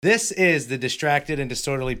This is the Distracted and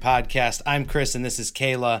Disorderly podcast. I'm Chris, and this is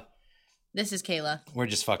Kayla. This is Kayla. We're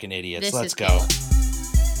just fucking idiots. This Let's is go.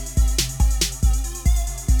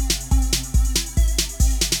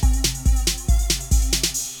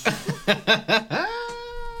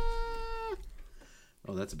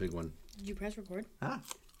 Oh, that's a big one. Did you press record? Ah,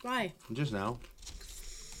 Why? just now.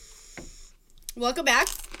 Welcome back.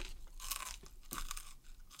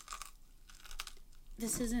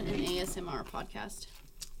 This isn't an ASMR podcast.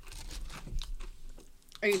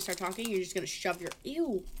 Are you going to start talking? You're just going to shove your...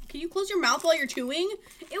 Ew. Can you close your mouth while you're chewing?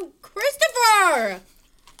 Ew, Christopher! I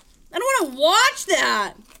don't want to watch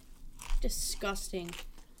that. Disgusting.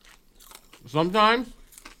 Sometimes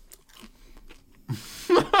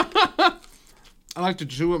I like to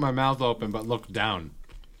chew with my mouth open but look down.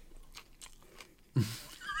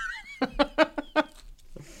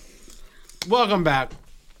 Welcome back.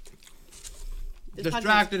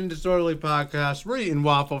 Distracted and Disorderly podcast. We're eating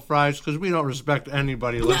waffle fries because we don't respect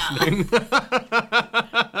anybody listening. That's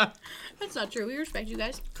not true. We respect you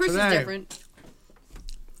guys. Chris Today, is different.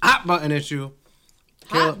 Hot button issue.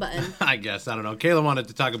 Hot button. I guess. I don't know. Kayla wanted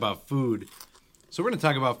to talk about food. So we're going to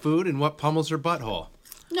talk about food and what pummels her butthole.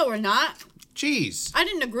 No, we're not. Cheese. I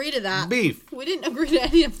didn't agree to that. Beef. We didn't agree to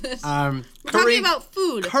any of this. We're talking about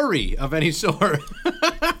food. Curry of any sort.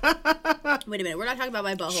 Wait a minute. We're not talking about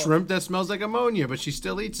my butthole. Shrimp that smells like ammonia, but she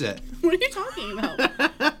still eats it. What are you talking about?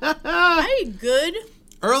 I eat good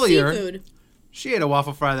Earlier, seafood. she ate a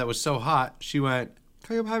waffle fry that was so hot, she went,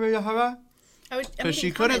 "Can you pass me the hummus?" Because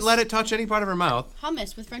she couldn't let it touch any part of her mouth.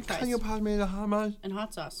 Hummus with french fries. Can you pass me the hummus? And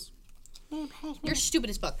hot sauce. You're stupid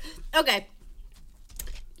as fuck. Okay.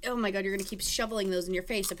 Oh my god, you're going to keep shoveling those in your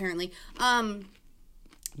face, apparently.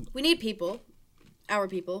 We need people, our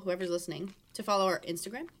people, whoever's listening, to follow our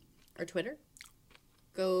Instagram, our Twitter.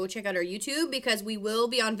 Go check out our YouTube because we will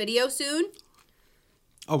be on video soon.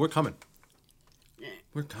 Oh, we're coming.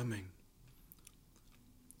 We're coming.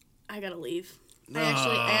 I gotta leave. I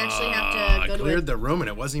actually have to go I to cleared the room and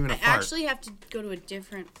it wasn't even a I fart. actually have to go to a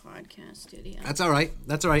different podcast studio. That's all right.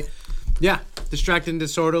 That's all right. Yeah, Distracted and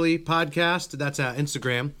Disorderly podcast. That's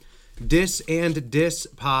Instagram. Dis and Dis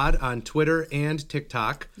Pod on Twitter and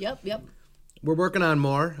TikTok. Yep. We're working on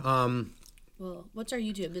more. Well, what's our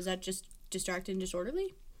YouTube? Is that just Distracted and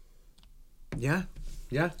Disorderly? Yeah.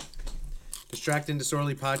 Distracted and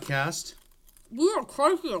Disorderly podcast. We are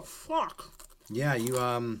crazy as fuck. Yeah, you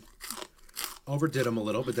overdid them a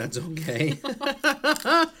little, but that's okay.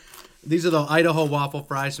 These are the Idaho waffle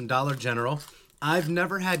fries from Dollar General. I've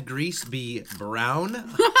never had grease be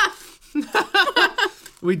brown.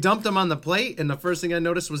 We dumped them on the plate, and the first thing I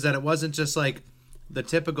noticed was that it wasn't just like the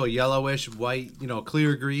typical yellowish, white,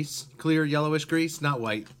 clear grease. Clear yellowish grease, not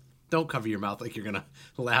white. Don't cover your mouth like you're going to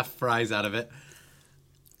laugh fries out of it.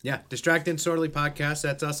 Yeah, Distracted and Disorderly podcast.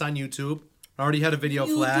 That's us on YouTube. Already had a video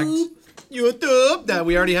flagged. YouTube! That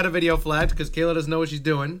we already had a video flagged because Kayla doesn't know what she's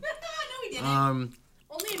doing. No, we didn't.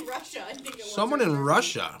 Only in Russia, I think it was. Someone in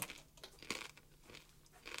Russia.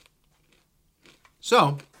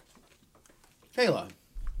 So, Kayla,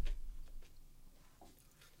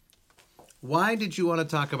 why did you want to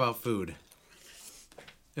talk about food?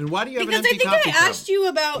 And why do you have an empty coffee cup? Because I asked you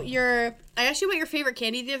about your favorite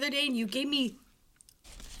candy the other day, and you gave me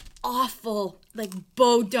awful,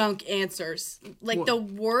 bodunk answers. The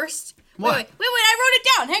worst. What? Wait, I wrote it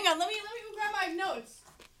down. Hang on, let me go grab my notes.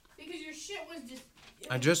 Because your shit was just...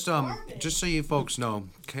 Just so you folks know,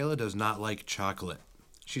 Kayla does not like chocolate.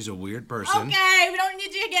 She's a weird person. Okay, we don't need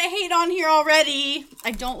to get hate on here already.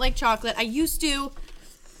 I don't like chocolate. I used to.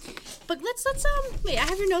 But let's wait, I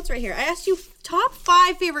have your notes right here. I asked you top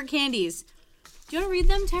 5 favorite candies. Do you want to read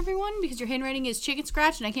them to everyone? Because your handwriting is chicken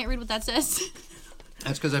scratch and I can't read what that says.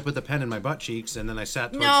 That's because I put the pen in my butt cheeks and then I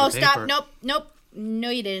sat towards No, the paper. stop. Nope.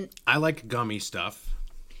 No, you didn't. I like gummy stuff.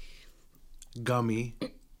 Gummy.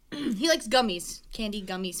 He likes gummies. Candy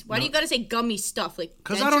gummies. Why do you gotta say gummy stuff?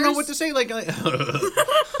 Because I don't know what to say. I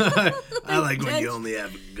like when you only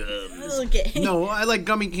have gums. Okay. No, I like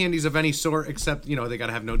gummy candies of any sort except, they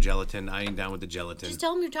gotta have no gelatin. I ain't down with the gelatin. Just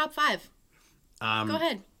tell them your top 5. Go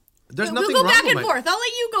ahead. There's nothing we'll go wrong back with and forth. I'll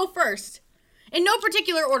let you go first. In no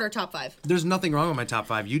particular order, top 5. There's nothing wrong with my top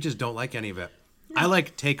 5. You just don't like any of it. No. I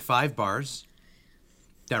like Take 5 bars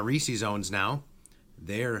that Reese's owns now.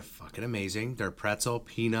 They're fucking amazing. They're pretzel,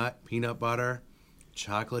 peanut butter,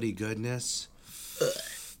 chocolatey goodness.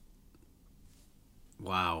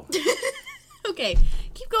 Wow. Okay,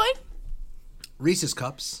 keep going. Reese's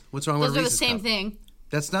Cups. What's wrong with Reese's Cups? Those are the same thing.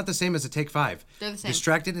 That's not the same as a Take 5. They're the same.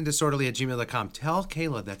 Distractedanddisorderly@gmail.com. Tell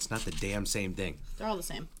Kayla that's not the damn same thing. They're all the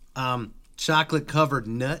same. Chocolate-covered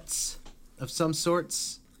nuts of some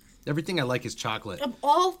sorts. Everything I like is chocolate. Of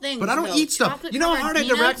all things, But I don't eat stuff. You know how hard I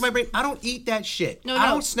have to rack my brain? I don't eat that shit. No, I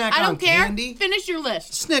don't snack I on don't care. candy. Finish your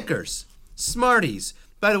list. Snickers. Smarties.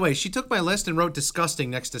 By the way, she took my list and wrote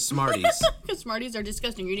disgusting next to Smarties. Because Smarties are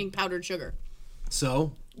disgusting. You're eating powdered sugar.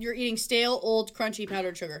 So? You're eating stale, old, crunchy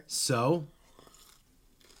powdered sugar. So?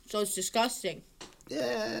 So it's disgusting.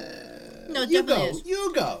 Yeah. No, it definitely is.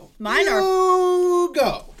 You go. Mine are. You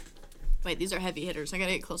go. Wait, these are heavy hitters. I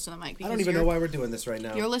gotta get close to the mic. I don't even know why we're doing this right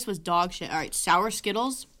now. Your list was dog shit. All right, sour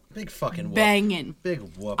Skittles. Big fucking whoop. Banging. Big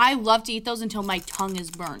whoop. I love to eat those until my tongue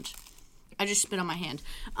is burned. I just spit on my hand.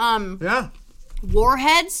 Yeah.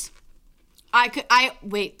 Warheads.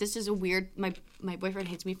 Wait, this is a weird, my boyfriend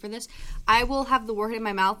hates me for this. I will have the warhead in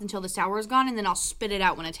my mouth until the sour is gone, and then I'll spit it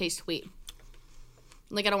out when it tastes sweet.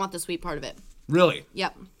 Like, I don't want the sweet part of it. Really?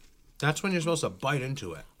 Yep. That's when you're supposed to bite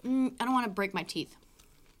into it. I don't want to break my teeth.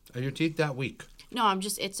 Are your teeth that weak? No, I'm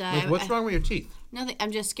just, What's wrong with your teeth? Nothing.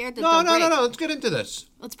 I'm just scared that No, they'll break. no. Let's get into this.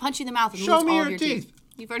 Let's punch you in the mouth and Show lose me all your of your teeth.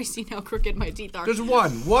 You've already seen how crooked my teeth are. There's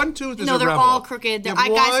one. One tooth is No, a they're rebel. all crooked. You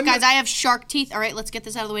have Guys, I have shark teeth. All right, let's get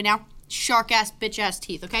this out of the way now. Shark-ass, bitch-ass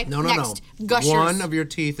teeth, okay? No. Next, gushers. One of your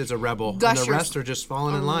teeth is a rebel, Gushers. and the rest are just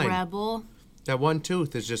falling in line. Rebel. That one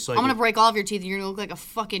tooth is just like... I'm going to break all of your teeth and you're going to look like a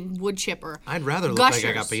fucking wood chipper. I'd rather look Gushers.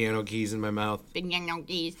 like I got piano keys in my mouth. Piano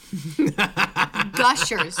keys.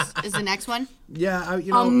 Gushers is the next one. Yeah,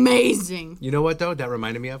 you know... Amazing. You know what, though? That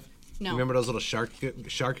reminded me of? No. Remember those little shark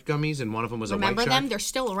gummies, and one of them was Remember a white shark? them? They're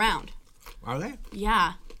still around. Are they?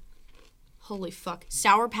 Yeah. Holy fuck.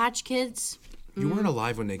 Sour Patch Kids. You weren't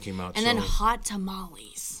alive when they came out, And then hot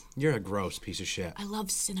tamales. You're a gross piece of shit. I love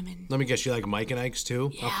cinnamon. Let me guess, you like Mike and Ike's, too?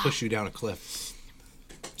 Yeah. I'll push you down a cliff.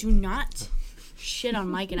 Do not shit on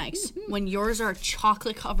Mike and Ike's when yours are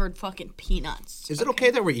chocolate-covered fucking peanuts. Is it okay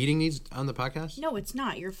that we're eating these on the podcast? No, it's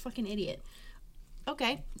not. You're a fucking idiot.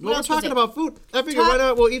 Okay. Well, we're talking about food. I figure why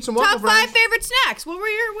not? We'll eat some waffle Top fries. 5 favorite snacks. What were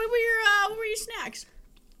your snacks?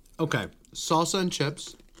 Okay, salsa and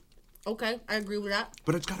chips, Okay, I agree with that.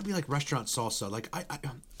 but it's got to be like restaurant salsa. Like I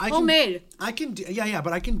can, Homemade. I can, yeah,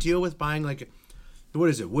 but I can deal with buying like, what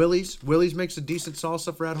is it? Willie's. Willie's makes a decent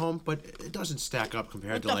salsa for at home, but it doesn't stack up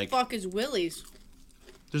compared What to the like. fuck is Willie's?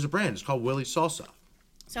 There's a brand. It's called Willie's Salsa.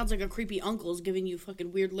 Sounds like a creepy uncle's giving you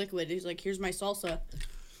fucking weird liquid. He's like, here's my salsa.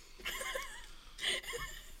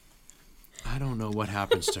 I don't know what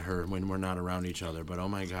happens to her when we're not around each other, but oh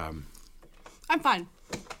my god. I'm fine.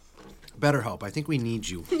 BetterHelp. I think we need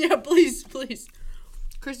you. Yeah, please.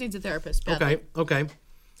 Chris needs a therapist. Badly. Okay.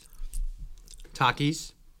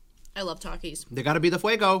 Takis. I love Takis. They got to be the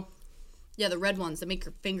fuego. Yeah, the red ones that make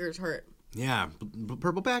your fingers hurt. Yeah,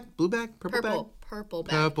 purple back, blue back, purple back. Purple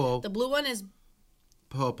back. Purple. The blue one is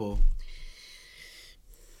Purple.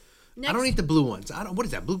 next. I don't eat the blue ones. What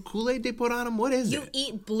is that? Blue Kool-Aid they put on them? What is You it?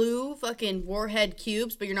 eat blue fucking warhead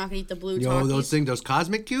cubes, but you're not gonna eat the blue Yo, Takis. those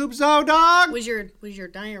cosmic cubes, oh dog. Was your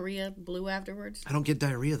diarrhea blue afterwards? I don't get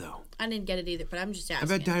diarrhea though. I didn't get it either, but I'm just asking. I've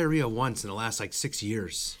had diarrhea once in the last like 6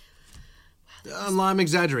 years. I'm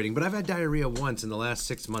exaggerating, but I've had diarrhea once in the last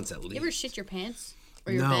 6 months at least. You ever shit your pants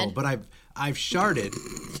or your no, bed? but I've sharted.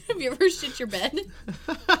 Have you ever shit your bed?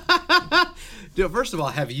 Dude, first of all,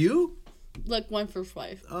 have you? Like one for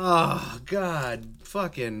 5. Oh God,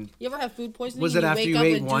 fucking. You ever have food poisoning? Was and it after wake you up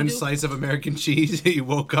ate with one doo-doo? slice of American cheese that you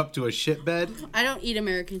woke up to a shit bed? I don't eat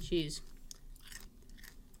American cheese.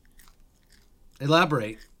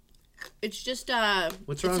 Elaborate. It's just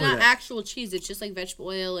What's wrong it's with not it? actual cheese. It's just like vegetable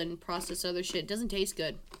oil and processed other shit. It doesn't taste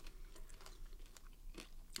good.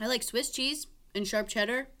 I like Swiss cheese and sharp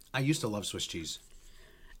cheddar. I used to love Swiss cheese.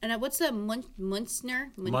 And what's the Munster?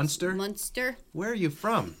 Munster? Munster? Where are you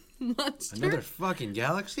from? Munster? Another fucking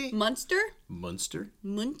galaxy? Munster? Munster?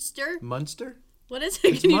 Munster? Munster? What is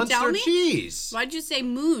it? Can you Munster tell me? cheese. Why'd you say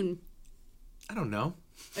moon? I don't know.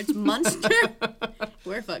 It's Munster?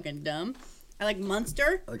 We're fucking dumb. I like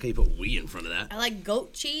Munster. I like how you put "we" in front of that. I like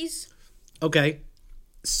goat cheese. Okay.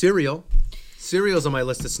 Cereal. Cereal's on my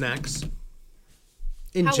list of snacks.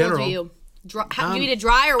 In How general. old are you? You eat it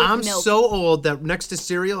dry or with I'm milk? so old that next to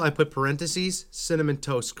cereal, I put parentheses, Cinnamon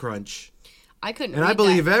Toast Crunch. I couldn't And read I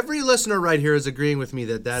believe that. every listener right here is agreeing with me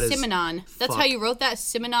that is... Cinnamon. That's fuck. how you wrote that?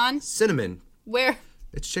 Cinnamon? Cinnamon. Where?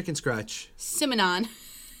 It's chicken scratch. Cinnamon.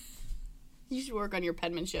 You should work on your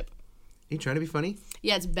penmanship. Are you trying to be funny?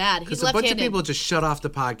 Yeah, it's bad. He's Because a bunch of left-handed. people just shut off the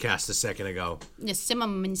podcast a second ago. Yeah,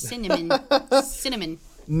 cinnamon. Cinnamon.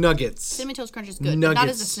 Nuggets. Cinnamon Toast Crunch is good, but not as a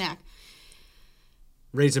Nuggets. snack.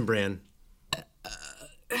 Raisin Bran.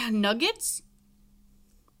 Nuggets?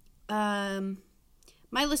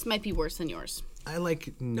 My list might be worse than yours. I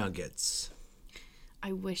like nuggets.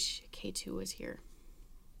 I wish K2 was here.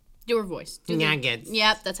 Do her voice. Nuggets.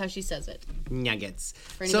 Yep, that's how she says it. Nuggets.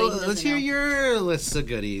 anybody So who doesn't let's hear know. your list of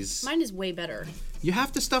goodies. Mine is way better. You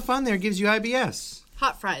have the stuff on there gives you IBS.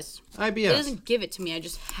 Hot fries. IBS. It doesn't give it to me. I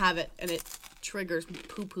just have it, and it triggers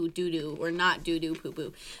poo-poo doo-doo, or not doo-doo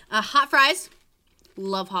poo-poo. Hot fries.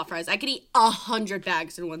 Love hot fries. I could eat 100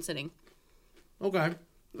 bags in one sitting. Okay.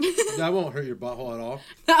 That won't hurt your butthole at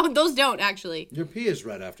all. Those don't, actually. Your pee is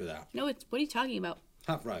red after that. No, what are you talking about?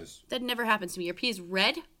 Hot fries. That never happens to me. Your pee is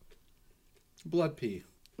red? Blood pee.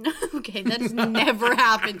 Okay, that has never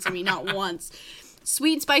happened to me, not once.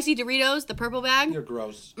 Sweet and spicy Doritos, the purple bag. You're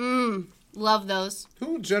gross. Love those.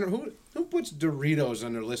 Who puts Doritos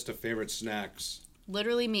on their list of favorite snacks?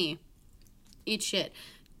 Literally me. Eat shit.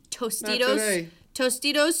 Not Tostitos. today.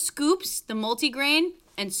 Tostitos, scoops, the multigrain,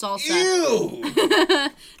 and salsa.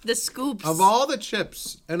 Ew! The scoops. Of all the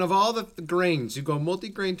chips and of all the grains, you go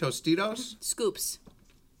multi-grain Tostitos? Scoops.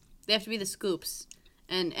 They have to be the scoops.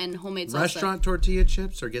 And homemade salsa. Restaurant tortilla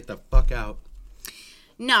chips or get the fuck out?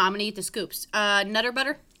 No, I'm gonna eat the scoops. Nutter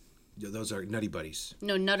butter? Yeah, those are Nutty Buddies.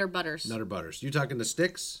 No, Nutter butters. Nutter Butters. You talking the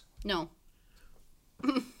sticks? No.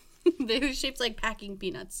 They're shaped like packing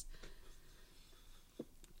peanuts.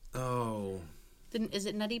 Oh. Is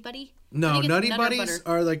it Nutty Buddy? I No, think it's Nutty Nutter Buddies butter.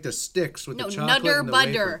 are like the sticks with No, the chocolate Nutter and the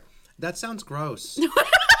butter. wafer. That sounds gross.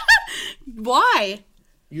 Why?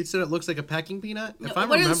 You said it looks like a packing peanut? No, If I'm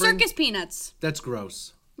what are the remembering, circus peanuts? that's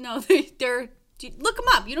gross. No, they're look them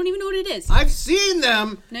up. You don't even know what it is. I've seen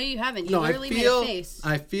them. No, you haven't. You No, literally I feel. made a face.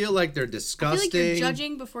 I feel like they're I feel disgusting. like you're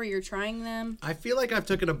judging before you're trying them. I feel like I've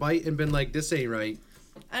taken a bite and been like, "This ain't right."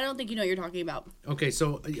 I don't think you know what you're talking about. Okay,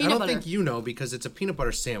 so I Peanut don't butter. think you know because it's a peanut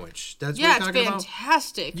butter sandwich. That's Yeah, what it's you're talking about.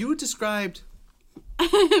 fantastic. You described.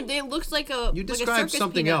 It looks like a. You like a described circus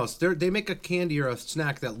something peanut. else. They make a candy or a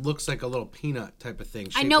snack that looks like a little peanut type of thing.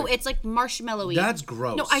 I shaped know like- it's like marshmallowy. That's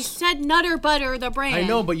gross. No, I said Nutter Butter, the brand. I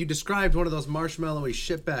know, but you described one of those marshmallowy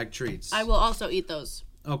shitbag treats. I will also eat those.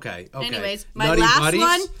 Okay. Anyways, my Nutty last Buddies?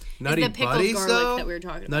 one is Nutty the pickled Buddies, garlic though? that we were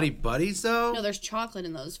talking about. Nutty Buddies, though? No, there's chocolate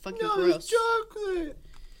in those. Fucking No, gross. there's chocolate.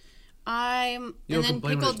 You You don't and then complain when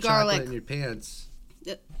pickled there's chocolate garlic. in your pants.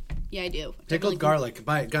 Yeah, I do. Pickled Definitely. garlic.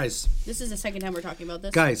 Buy it. Guys, This is the second time we're talking about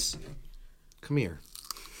this. guys, come here.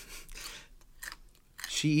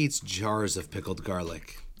 She eats jars of pickled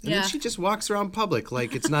garlic. And Yeah. then she just walks around public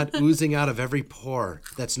like it's not oozing out of every pore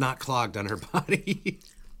that's not clogged on her body.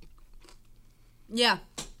 Yeah.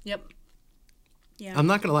 Yep. Yeah. I'm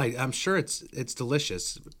not going to lie. I'm sure it's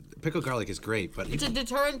delicious. Pickled garlic is great, but It's a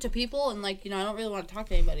deterrent to people, and I don't really want to talk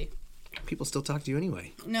to anybody. people still talk to you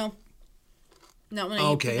anyway. No. Not when I eat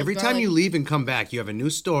Okay, pickled every time garlic. you leave and come back, you have a new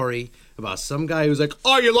story about some guy who's like,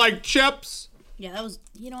 "Oh, you like chips?" Yeah, that was.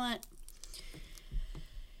 You know what?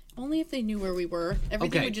 Only if they knew where we were,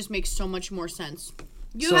 everything Okay. would just make so much more sense.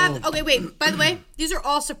 You So- have. Okay, wait. By the way, these are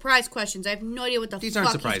all surprise questions. I have no idea what the These fuck aren't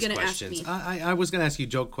he's surprise gonna questions. ask me. I was gonna ask you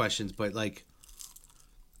joke questions, but like,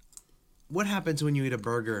 what happens when you eat a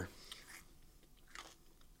burger?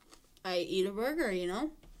 I eat a burger.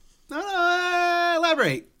 No,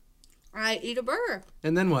 elaborate. I eat a burger,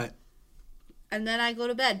 And then what? and then I go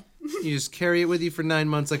to bed. You just carry it with you for 9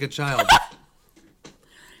 months like a child.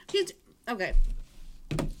 Okay.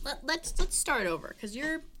 Let's start over because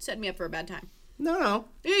you're setting me up for a bad time. No,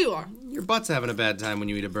 Yeah, you are. your butt's having a bad time when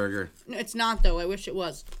you eat a burger. No, it's not though. I wish it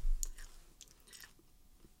was.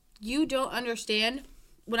 You don't understand.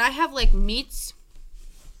 When I have meats,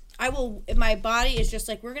 my body is just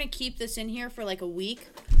like, we're gonna keep this in here for a week,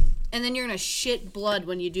 and then you're gonna shit blood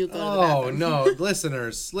when you do go to the Oh bathroom. no,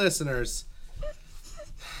 listeners.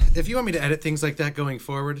 If you want me to edit things like that going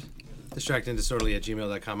forward,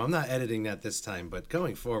 distractedanddisorderly@gmail.com. I'm not editing that this time, but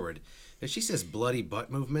going forward, if she says bloody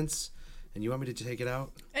butt movements and you want me to take it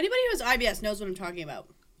out, Anybody who has IBS knows what I'm talking about.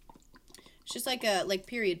 It's just like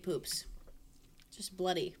period poops, just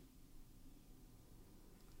bloody.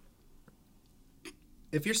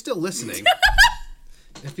 if you're still listening,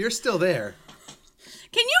 if you're still there,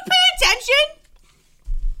 Can you pay attention?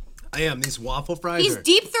 I am. These waffle fries He's are...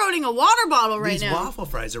 deep throating a water bottle right These now. waffle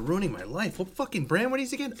fries are ruining my life. What fucking brand were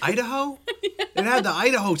these again? Idaho? It had the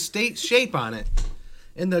Idaho state shape on it.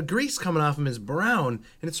 And the grease coming off them is brown.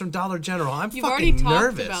 And it's from Dollar General. I'm You've already fucking talked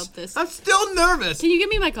nervous. about this. I'm still nervous. Can you give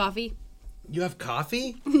me my coffee? You have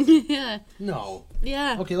coffee? Yeah. No.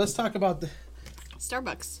 Yeah. Okay, let's talk about the...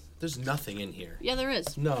 Starbucks. There's nothing in here. Yeah, there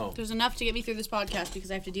is. No. There's enough to get me through this podcast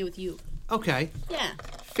because I have to deal with you. Okay. Yeah.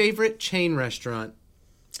 Favorite chain restaurant?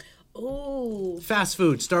 Oh. Fast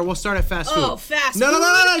food. We'll start at fast food. Oh, fast No,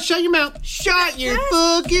 food? shut your mouth. Shut your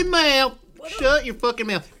fucking mouth. Shut your fucking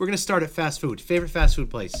mouth. We're going to start at fast food. Favorite fast food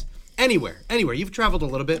place? Anywhere. You've traveled a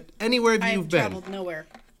little bit. Anywhere I've you've been. traveled nowhere.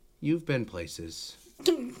 You've been places.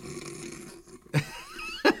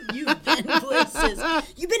 You've been places.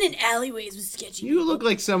 You've been in alleyways with sketchy You look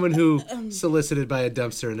like someone who solicited by a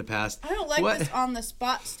dumpster in the past. I don't like this on the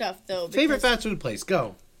spot stuff though. Favorite fast food place?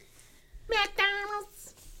 Go.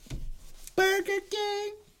 McDonald's, Burger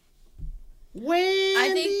King,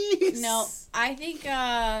 Wendy's. I think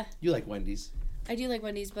You like Wendy's? I do like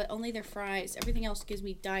Wendy's, but only their fries. Everything else gives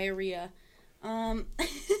me diarrhea. Don't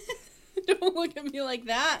look at me like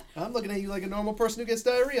that. I'm looking at you like a normal person who gets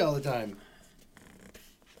diarrhea all the time.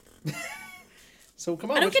 So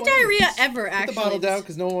come on. I don't get diarrhea ever, actually. Put the bottle down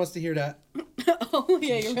because no one wants to hear that. Oh,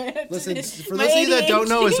 yeah, you're right. Listen, for those of you that don't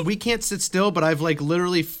know, is we can't sit still, but I've like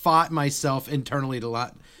literally fought myself internally to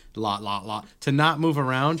not move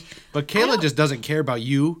around. But Kayla just doesn't care about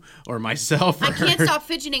you or myself. I can't stop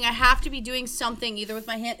fidgeting. I have to be doing something either with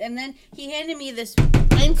my hand. And then he handed me this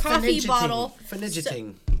coffee bottle.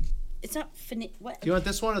 Fidgeting. It's not what? Do you want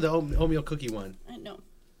this one or the oatmeal cookie one? No.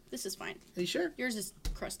 This is fine. Are you sure? Yours is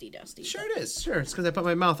crusty, dusty. Sure it is. Sure. It's because I put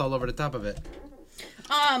my mouth all over the top of it.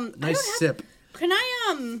 Nice sip. Can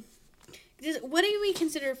I, what do we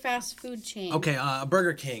consider fast food chain? Okay,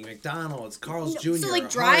 Burger King, McDonald's, Carl's Jr., So like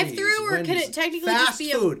drive-through, or can it technically fast just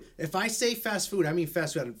be food? If I say fast food, I mean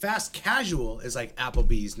fast food. Fast casual is like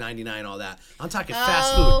Applebee's, 99, all that. I'm talking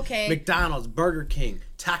fast food. Okay. McDonald's, Burger King,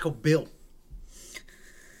 Taco Bell.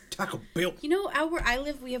 You know, out where I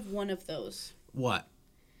live, we have one of those. What?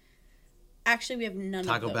 Actually, we have none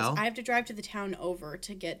Taco of those. Bell? I have to drive to the town over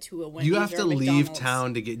to get to a Wendy's. You have or to a leave McDonald's.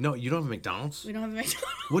 town to get... No, you don't have a McDonald's? We don't have a McDonald's.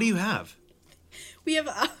 What do you have? We have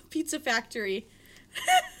a pizza factory.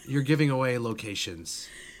 You're giving away locations.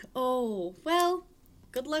 Oh, well,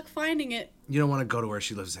 good luck finding it. You don't want to go to where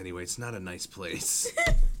she lives anyway. It's not a nice place.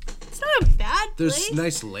 It's not a bad There's place.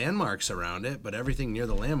 nice landmarks around it, but everything near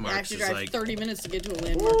the landmarks I have to is drive like... 30 minutes to get to a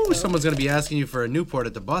landmark. Ooh, though. someone's going to be asking you for a Newport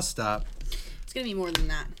at the bus stop. It's going to be more than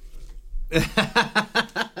that.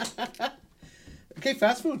 Okay,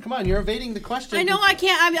 fast food. Come on, you're evading the question. I know I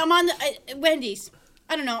can't. I'm on the Wendy's.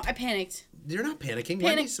 I don't know. I panicked. You're not panicking.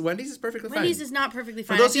 Panic. Wendy's is perfectly fine. Wendy's is not perfectly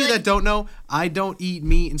fine. For those of you that don't know, I don't eat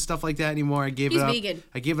meat and stuff like that anymore. I gave it up. He's vegan.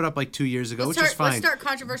 I gave it up like 2 years ago, which is fine. Let's start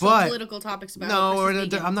controversial political topics about No,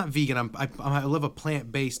 I'm not vegan. I live a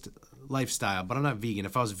plant-based lifestyle, but I'm not vegan.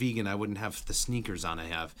 If I was vegan, I wouldn't have the sneakers on I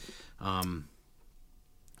have.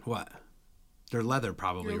 What? They're leather,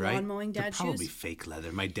 probably, Your right? lawn mowing dad They're probably shoes? fake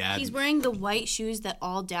leather. My dad. He's wearing the white shoes that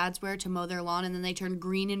all dads wear to mow their lawn, and then they turn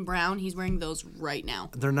green and brown. He's wearing those right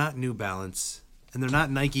now. They're not New Balance, and they're not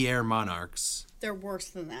Nike Air Monarchs. They're worse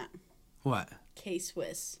than that. What?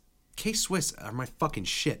 K-Swiss. K-Swiss are my fucking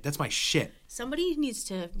shit. That's my shit. Somebody needs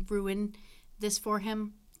to ruin this for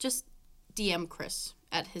him. Just DM Chris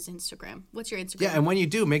at his Instagram. What's your Instagram? Yeah, and when you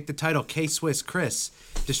do, make the title K-Swiss Chris.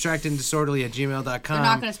 Distractedanddisorderly@gmail.com. They're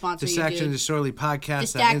not going to sponsor Distraction you, and dude. Disorderly Podcast.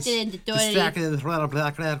 Distracted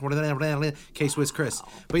K-Swiss Chris.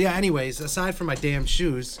 But yeah, anyways, aside from my damn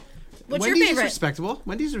shoes, What's Wendy's your favorite? is respectable.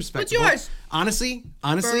 Wendy's is respectable. yours? Honestly,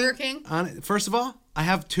 Burger King? First of all, I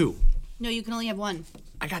have two. No, you can only have one.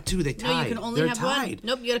 I got two. They tied. No, you can only They're have tied. one.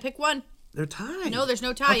 Nope, you got to pick one. They're tied. No, there's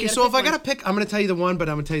no tie. Okay, You so if I gotta gotta pick, I'm gonna tell you the one, but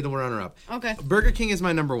I'm gonna tell you the runner-up. Okay. Burger King is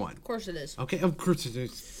my number one. Of course it is. Okay, of course it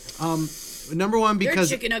is. Number one Their because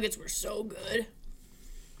chicken nuggets were so good.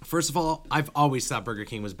 first of all, I've always thought Burger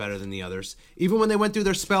King was better than the others. Even when they went through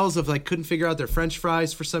their spells of like couldn't figure out their French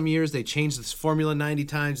fries for some years, they changed this formula 90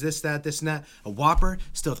 times. This, that, and that. A Whopper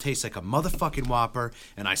still tastes like a motherfucking Whopper,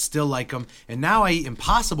 and I still like them. And now I eat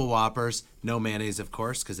Impossible Whoppers, no mayonnaise, of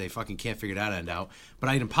course, because they fucking can't figure that end out. But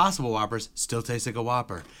I eat Impossible Whoppers, still tastes like a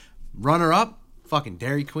Whopper. Runner up, fucking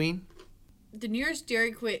Dairy Queen. The nearest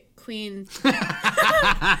Dairy Queen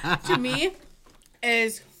to me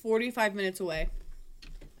is 45 minutes away.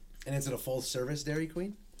 And is it a full service Dairy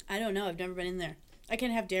Queen? I don't know. I've never been in there. I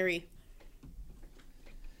can't have dairy.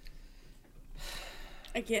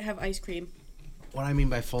 I can't have ice cream. What I mean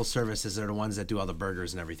by full service is they're the ones that do all the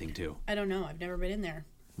burgers and everything too. I don't know. I've never been in there.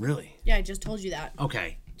 Really? Yeah, I just told you that.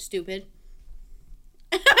 Okay. Stupid.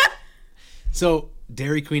 So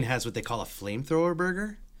Dairy Queen has what they call a flamethrower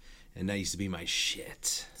burger, and that used to be my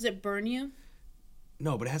shit. Does it burn you?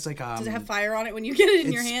 No, but it has like Does it have fire on it when you get it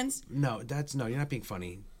in your it's- hands? No, you're not being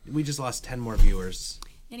funny. We just lost 10 more viewers.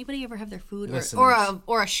 Anybody ever have their food Listeners.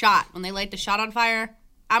 or a shot when they light the shot on fire?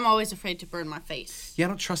 I'm always afraid to burn my face. Yeah, I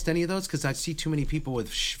don't trust any of those because I see too many people with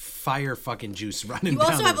fire fucking juice running You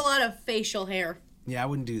down. also have a lot of facial hair. Yeah, I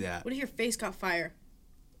wouldn't do that. What if your face caught fire?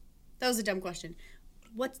 That was a dumb question.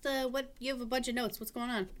 You have a bunch of notes. What's going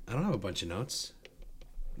on? I don't have a bunch of notes.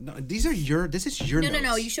 No, this is your No,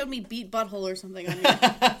 notes. you showed me beat butthole or something on here.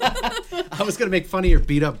 I was gonna make fun of your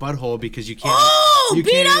beat up butthole because you can't. Oh, you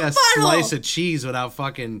can't beat eat up a butthole! slice of cheese without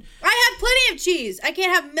fucking. I have plenty of cheese. I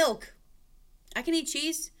can't have milk. I can eat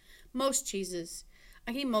cheese. Most cheeses.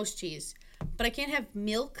 I can eat most cheese. But I can't have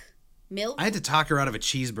milk. Milk? I had to talk her out of a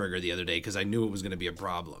cheeseburger the other day because I knew it was gonna be a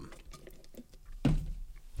problem.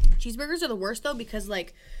 Cheeseburgers are the worst, though, because,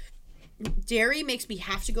 like, dairy makes me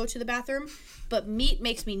have to go to the bathroom, but meat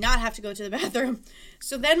makes me not have to go to the bathroom.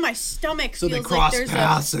 So then my stomach feels they like cross there's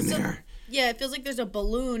paths in there. Yeah, it feels like there's a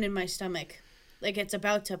balloon in my stomach. Like it's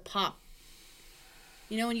about to pop.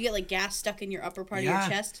 You know when you get, like, gas stuck in your upper part of your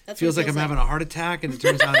chest? That's feels what like I'm having a heart attack, and it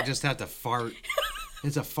turns out I just have to fart.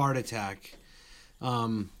 It's a fart attack.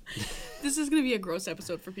 This is going to be a gross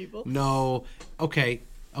episode for people. No. Okay.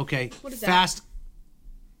 What is that? Fast.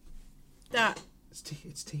 That. It's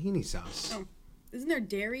tahini sauce. Oh. Isn't there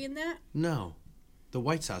dairy in that? No. The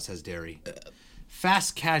white sauce has dairy.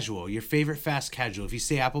 Fast casual. Your favorite fast casual. If you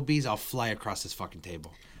say Applebee's, I'll fly across this fucking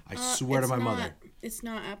table. I swear to my mother. It's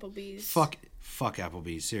not Applebee's. Fuck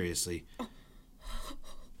Applebee's. Seriously.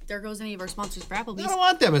 There goes any of our sponsors for I Applebee's. don't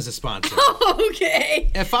want them as a sponsor.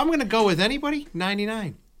 Okay. If I'm going to go with anybody,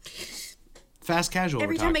 99. Fast casual.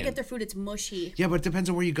 Every we're time I talking. get their food, it's mushy. Yeah, but it depends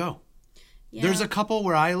on where you go. Yeah. There's a couple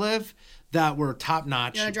where I live that were top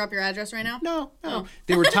notch. You want to drop your address right now? No. Oh.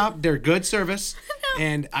 They were top. They're good service,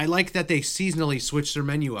 and I like that they seasonally switch their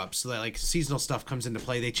menu up so that like seasonal stuff comes into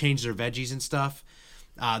play. They change their veggies and stuff.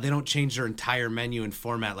 They don't change their entire menu and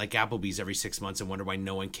format like Applebee's every 6 months and wonder why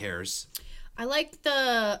no one cares. I like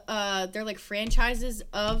they're like franchises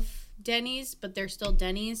of Denny's, but they're still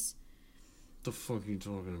Denny's. The fuck are you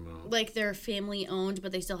talking about? Like they're family owned,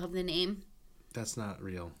 but they still have the name. That's not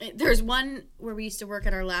real. There's one where we used to work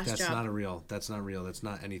at our last That's job. That's not real. That's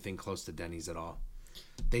not anything close to Denny's at all.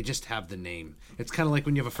 They just have the name. It's kind of like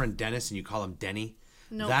when you have a friend Dennis and you call him Denny.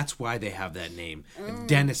 No. That's why they have that name.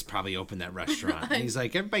 Dennis probably opened that restaurant. And he's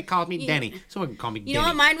like, everybody calls me Denny. Someone can call me Denny. You know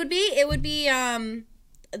what mine would be? It would be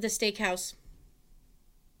the steakhouse.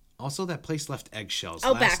 Also, that place left eggshells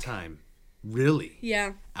Outback. last time. Really?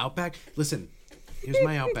 Yeah. Outback? Listen, here's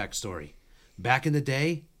my Outback story. Back in the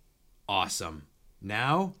day, awesome.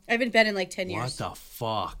 Now, I haven't been in like 10 what years. the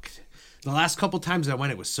fuck? The last couple times I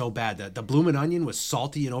went, it was so bad. The bloomin' onion was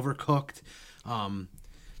salty and overcooked.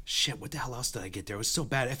 Shit, what the hell else did I get there? It was so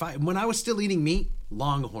bad. When I was still eating meat,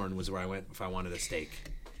 Longhorn was where I went if I wanted a steak.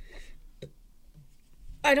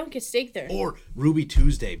 I don't get steak there. Or Ruby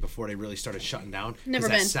Tuesday before they really started shutting down. Never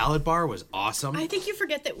That been. salad bar was awesome. I think you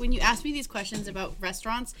forget that when you ask me these questions about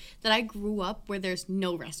restaurants, that I grew up where there's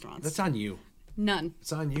no restaurants. That's on you. None.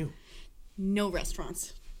 It's on you. No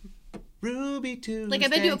restaurants. Ruby Tuesday. Like,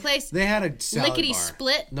 I've been to a place, They had a salad Lickety bar.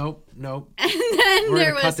 Split. Nope. And then We're there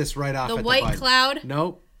gonna was cut this right off the at White bud. Cloud.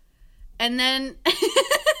 Nope. And then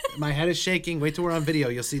My head is shaking. Wait till we're on video.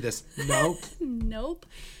 You'll see this. Nope. nope.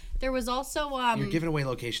 There was also You're giving away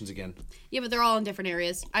locations again. yeah, but they're all in different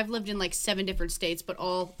areas. I've lived in like 7 different states, but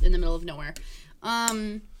all in the middle of nowhere.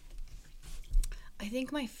 I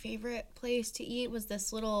think my favorite place to eat was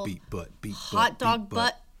this little hot dog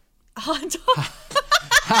butt. Hot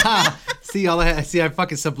dog. See, I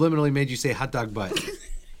fucking subliminally made you say hot dog butt.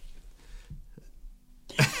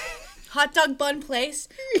 Hot dog bun place,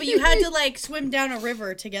 but you had to like swim down a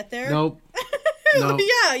river to get there. Nope. Nope.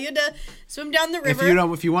 Yeah, you had to swim down the river.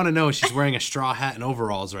 If you want to know, she's wearing a straw hat and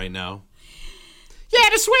overalls right now. You had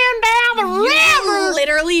to swim down the river.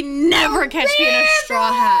 Literally never catch me in a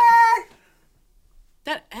straw hat.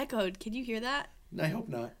 That echoed. Can you hear that? I hope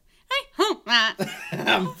not. Hey,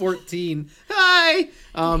 I'm 14. Hi.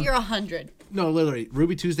 you're 100. No, literally,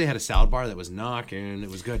 Ruby Tuesday had a salad bar that was knocking. It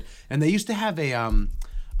was good, and they used to have a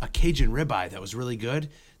Cajun ribeye that was really good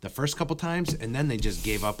the first couple times, and then they just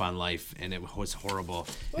gave up on life, and it was horrible.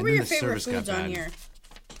 What and were then your the favorite service got foods on bad. here?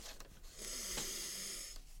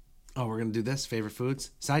 Oh, we're gonna do this. Favorite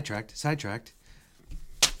foods. Sidetracked.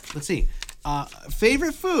 Let's see.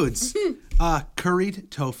 Favorite foods. Curried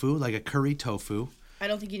tofu, like a curry tofu. I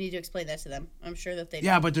don't think you need to explain that to them. I'm sure that they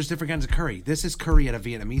Yeah, but there's different kinds of curry. This is curry at a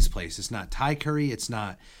Vietnamese place. It's not Thai curry. It's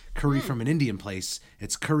not curry from an Indian place.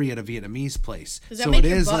 It's curry at a Vietnamese place. Does that So make it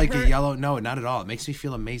your is butt like hurt? a yellow. No, not at all. It makes me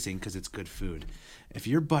feel amazing because it's good food. If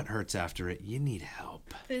your butt hurts after it, you need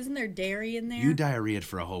help. Isn't there dairy in there? You diarrheaed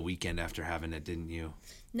for a whole weekend after having it, didn't you?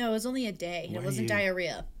 No, it was only a day. Why It wasn't you-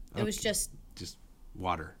 diarrhea. It was just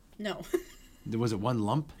water. no. Was it one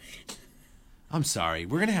lump? I'm sorry.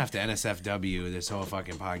 We're gonna have to NSFW this whole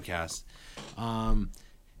fucking podcast.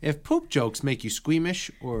 If poop jokes make you squeamish,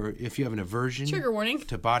 or if you have an aversion Trigger warning.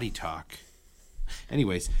 to body talk.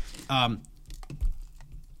 Anyways,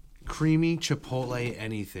 creamy Chipotle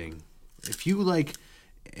anything. If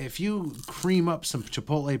you cream up some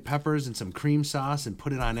Chipotle peppers and some cream sauce and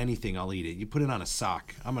put it on anything, I'll eat it. You put it on a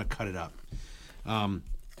sock, I'm gonna cut it up.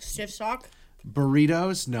 Stiff sock?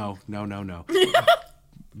 Burritos? No.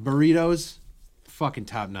 Burritos, fucking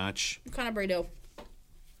top notch. What kind of burrito?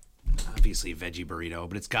 Obviously a veggie burrito,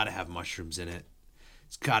 but it's got to have mushrooms in it.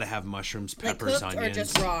 It's got to have mushrooms, peppers, like cooked onions. or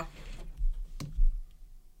just raw?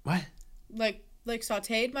 What? Like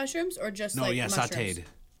sautéed mushrooms or just No, like yeah, mushrooms?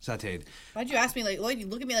 sautéed. Why'd you ask me like, Lloyd, you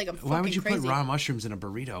look at me like I'm fucking Why would you crazy. put raw mushrooms in a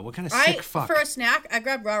burrito? What kind of sick fuck? For a snack, I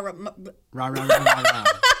grabbed raw. Raw. I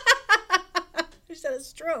just had a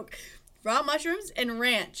stroke. Raw mushrooms and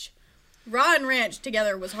ranch. Raw and ranch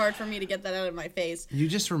together was hard for me to get that out of my face. You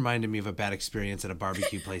just reminded me of a bad experience at a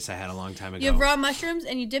barbecue place I had a long time ago. You have raw mushrooms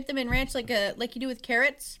and you dip them in ranch like you do with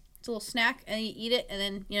carrots. It's a little snack and you eat it and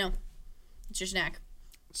then, it's your snack.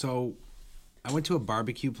 So, I went to a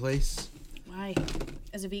barbecue place. Why?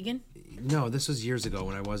 As a vegan? No, this was years ago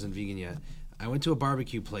when I wasn't vegan yet. I went to a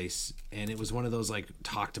barbecue place, and it was one of those,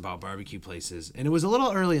 talked about barbecue places. And it was a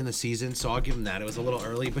little early in the season, so I'll give them that. It was a little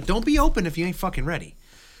early, but don't be open if you ain't fucking ready.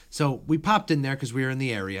 So we popped in there because we were in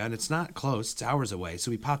the area, and it's not close. It's hours away.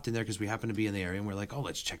 So we popped in there because we happened to be in the area, and we're like, oh,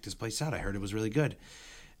 let's check this place out. I heard it was really good.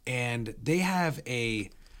 And they have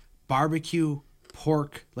a barbecue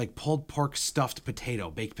pork, pulled pork stuffed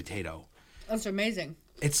potato, baked potato. That's amazing.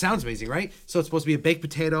 It sounds amazing, right? So it's supposed to be a baked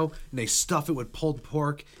potato, and they stuff it with pulled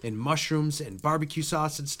pork and mushrooms and barbecue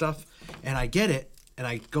sauce and stuff. And I get it, and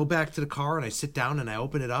I go back to the car, and I sit down, and I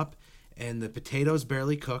open it up, and the potato's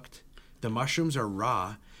barely cooked. The mushrooms are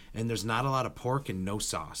raw, and there's not a lot of pork and no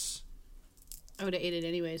sauce. I would have ate it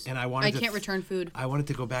anyways. And I can't return food. I wanted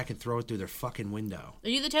to go back and throw it through their fucking window. Are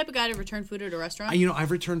you the type of guy to return food at a restaurant?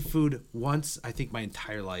 I've returned food once, I think, my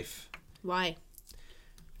entire life. Why?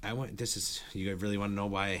 You really want to know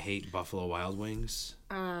why I hate Buffalo Wild Wings?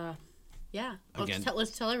 Yeah. Again,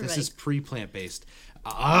 Let's tell everybody. This is pre-plant-based.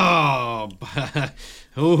 Oh,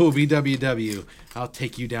 BWW. I'll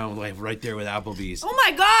take you down right there with Applebee's. Oh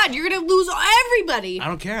my God, you're going to lose everybody. I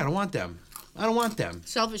don't care. I don't want them.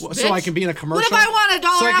 Selfish bitch. So I can be in a commercial. What if I want a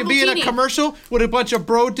dollar So I can be in a Appletini? commercial with a bunch of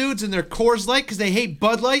bro dudes and their Coors Light because they hate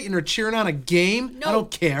Bud Light and they're cheering on a game? No. I don't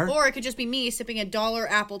care. Or it could just be me sipping a dollar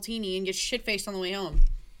Appletini and get shit-faced on the way home.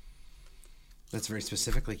 That's very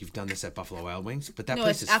specific, like you've done this at Buffalo Wild Wings. But that No,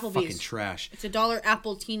 place it's is Applebee's. fucking trash. It's a dollar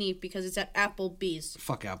Appletini because it's at Applebee's.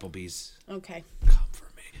 Fuck Applebee's. Okay. Come for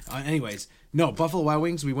me. Anyways, no, Buffalo Wild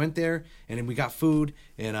Wings, we went there and then we got food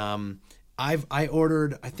and I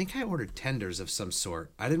ordered tenders of some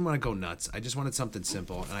sort. I didn't want to go nuts. I just wanted something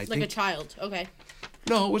simple. And Like a child. Okay.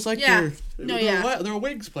 No, it was like Yeah. they're a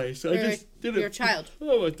wings place. You're a child.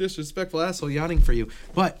 Oh, a disrespectful asshole yawning for you.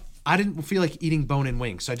 But I didn't feel like eating bone-in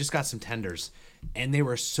wings, so I just got some tenders. And they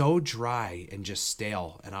were so dry and just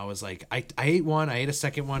stale. And I was like, I ate one, I ate a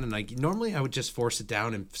second one, and normally I would just force it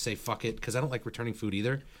down and say fuck it, because I don't like returning food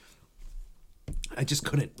either. I just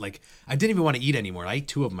couldn't, I didn't even want to eat anymore. I ate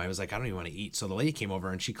two of them. I was like, I don't even want to eat. So the lady came over,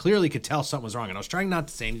 and she clearly could tell something was wrong. And I was trying not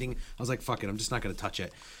to say anything. I was like, fuck it, I'm just not going to touch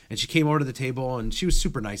it. And she came over to the table, and she was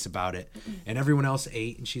super nice about it. And everyone else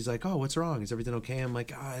ate, and she's like, oh, what's wrong? Is everything okay? I'm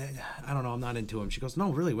like, I don't know, I'm not into them. She goes,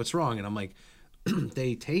 no, really, what's wrong? And I'm like,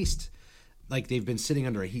 they taste like they've been sitting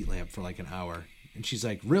under a heat lamp for an hour. And she's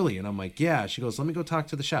like, really? And I'm like, yeah. She goes, let me go talk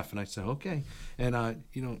to the chef. And I said, okay. And,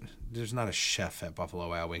 there's not a chef at Buffalo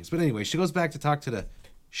Wild Wings. But anyway, she goes back to talk to the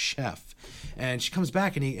chef. And she comes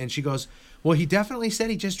back and she goes, well, he definitely said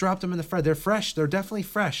he just dropped them in the fridge. They're fresh. They're definitely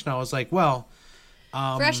fresh. And I was like, well.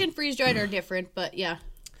 Fresh and freeze-dried are different, but yeah.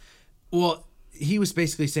 Well, he was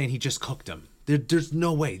basically saying he just cooked them. There's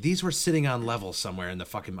no way. These were sitting on level somewhere in the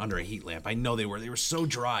fucking under a heat lamp. I know they were. They were so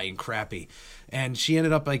dry and crappy. And she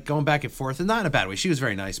ended up going back and forth, and not in a bad way. She was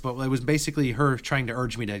very nice, but it was basically her trying to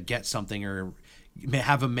urge me to get something or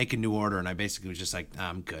have him make a new order. And I basically was just like, nah,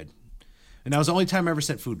 I'm good. And that was the only time I ever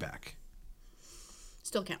sent food back.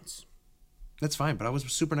 Still counts. That's fine, but I was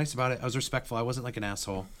super nice about it. I was respectful. I wasn't like an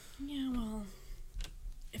asshole. Yeah, well,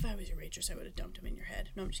 if I was your waitress, I would have dumped him in your head.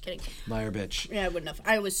 No, I'm just kidding. Liar bitch. Yeah, I wouldn't have.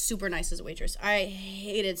 I was super nice as a waitress. I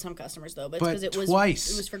hated some customers, though, but because it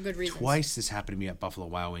was for good reasons. Twice this happened to me at Buffalo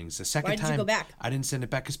Wild Wings. The second Why did you go back? I didn't send it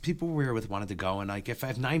back because people we were with wanted to go. And if I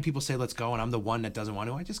have 9 people say let's go and I'm the one that doesn't want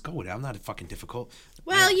to, I just go with it. I'm not fucking difficult.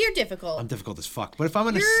 Well, you're difficult. I'm difficult as fuck. But if I'm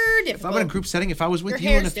in You're a group setting, if I was with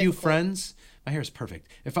Your you and a hair's few difficult. friends, my hair is perfect.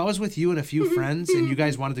 If I was with you and a few friends and you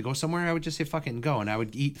guys wanted to go somewhere, I would just say fucking go, and I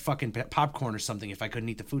would eat fucking popcorn or something if I couldn't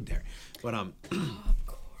eat the food there. But Popcorn.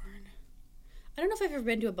 I don't know if I've ever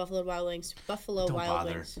been to a Buffalo Wild Wings.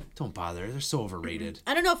 Don't bother. They're so overrated.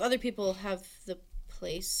 I don't know if other people have the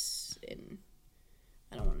place in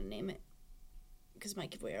I don't want to name it because it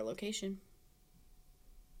might give away our location.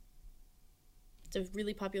 It's a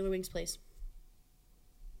really popular wings place.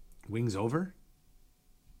 Wings Over?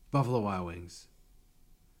 Buffalo Wild Wings.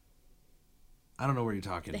 I don't know where you're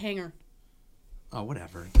talking. The Hangar. Oh,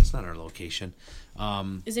 whatever. That's not our location.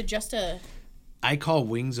 Is it just a... I call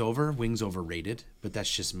Wings overrated, but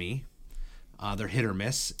that's just me. They're hit or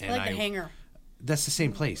miss. And I like the Hangar. That's the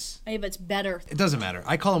same place. Hey, but it's better. It doesn't matter.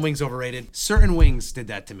 I call them wings overrated. Certain wings did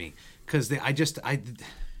that to me. Because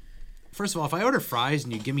first of all, if I order fries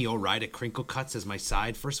and you give me Ore-Ida crinkle cuts as my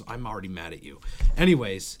side, first of all, I'm already mad at you.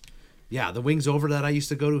 Anyways, yeah, the Wings Over that I used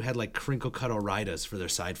to go to had like crinkle cut Ore-Idas for their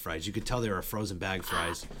side fries. You could tell they were frozen bag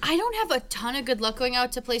fries. I don't have a ton of good luck going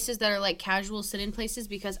out to places that are like casual sit-in places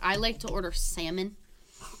because I like to order salmon.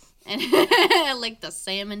 And I like the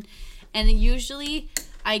salmon. And usually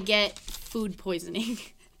I get food poisoning.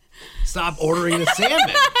 Stop ordering the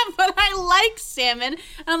salmon. But I like salmon.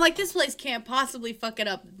 And I'm like, this place can't possibly fuck it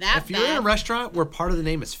up that If you're in a restaurant where part of the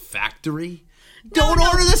name is Factory, No, don't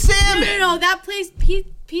order the salmon. No. That place,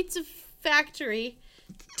 Pizza Factory,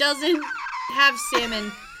 doesn't have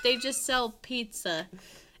salmon. They just sell pizza.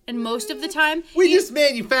 And most of the time... We just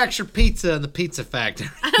manufacture pizza in the Pizza Factory.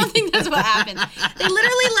 I don't think that's what happens. They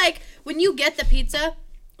literally, like, when you get the pizza...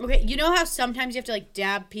 Okay, you know how sometimes you have to, like,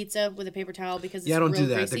 dab pizza with a paper towel because it's I don't real do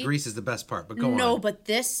that. greasy? The grease is the best part, but go on. No, but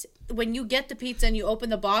this... When you get the pizza and you open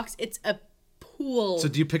the box, it's a pool. So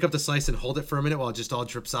do you pick up the slice and hold it for a minute while it just all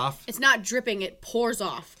drips off? It's not dripping, it pours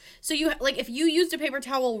off. So you like if you used a paper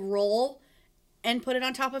towel roll and put it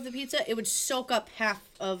on top of the pizza, it would soak up half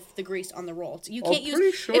of the grease on the roll. So you can't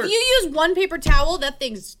use sure. if you use one paper towel, that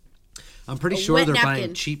thing's I'm pretty a sure wet they're napkin.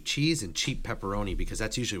 buying cheap cheese and cheap pepperoni because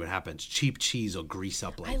that's usually what happens. Cheap cheese will grease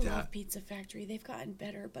up like I that. love Pizza Factory. They've gotten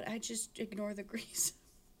better, but I just ignore the grease.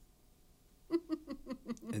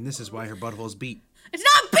 And this is why her butthole's beat. It's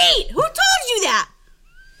not beat! Who told you that?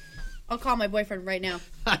 I'll call my boyfriend right now.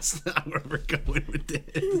 That's not where we're going with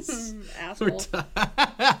this. Asshole.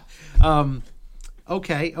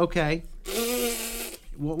 Okay.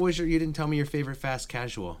 What was you didn't tell me your favorite fast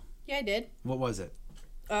casual. Yeah, I did. What was it?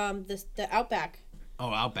 The Outback. Oh,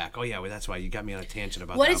 Outback. Oh, yeah, well, that's why you got me on a tangent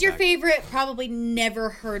about What the is your Outback. favorite? Probably never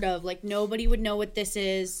heard of. Like, nobody would know what this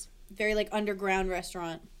is. Very, like, underground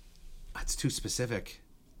restaurant. That's too specific.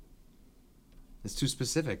 It's too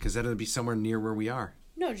specific because then it'll be somewhere near where we are.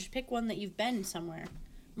 No, just pick one that you've been somewhere.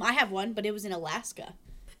 I have one, but it was in Alaska.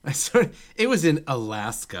 It was in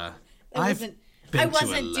Alaska. I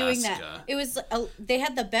wasn't doing that. It was. They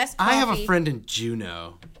had the best coffee. I have a friend in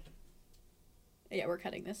Juneau. Yeah, we're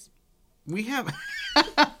cutting this. We have.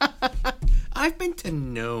 I've been to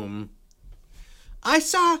Nome. I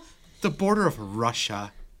saw the border of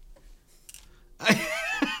Russia. I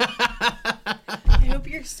hope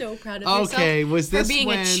you're so proud of yourself. Okay, was this for being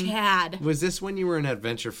when? a Chad? Was this when you were an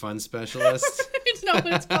adventure fun specialist? It's not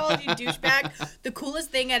what it's called, you douchebag. The coolest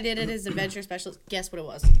thing I did as adventure specialist. Guess what it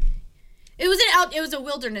was? It was a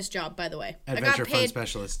wilderness job, by the way. Adventure fun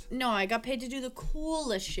specialist. No, I got paid to do the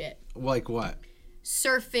coolest shit. Like what?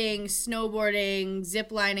 Surfing, snowboarding,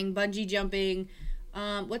 zip lining, bungee jumping.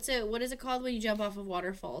 What is it called when you jump off of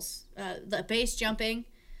waterfalls? The base jumping.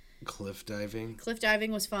 Cliff diving. Cliff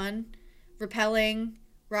diving was fun. Rappelling,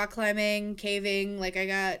 rock climbing, caving. Like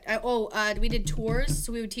we did tours,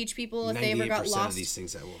 so we would teach people if they ever got 98% lost. of these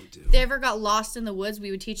things I won't do. If they ever got lost in the woods,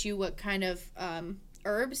 we would teach you what kind of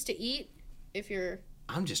herbs to eat if you're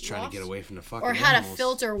I'm just trying lost. to get away from the fucking Or how animals. to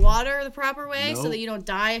filter water the proper way so Nope. that you don't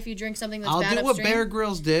die if you drink something that's I'll bad do what upstream. Bear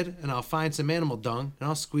Grylls did, and I'll find some animal dung, and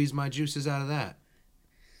I'll squeeze my juices out of that.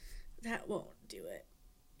 That won't do it.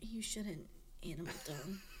 You shouldn't animal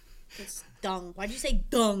dung. It's dung. Why'd you say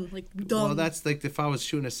dung? Like dung. Well, that's like if I was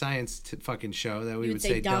shooting a science fucking show, that we You would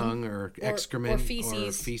say dung or or excrement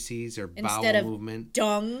feces. or Instead bowel of movement.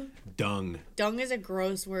 dung. Dung. Dung is a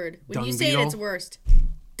gross word. When Dung you say beetle? it, it's worst.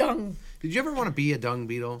 Dung. Did you ever want to be a dung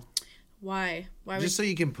beetle? Why? Why would Just so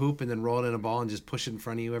you can poop and then roll it in a ball and just push it in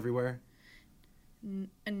front of you everywhere?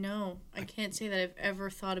 No, I can't say that I've ever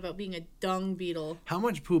thought about being a dung beetle. How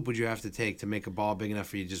much poop would you have to take to make a ball big enough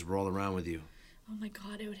for you to just roll around with you? Oh my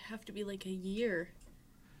god, it would have to be like a year.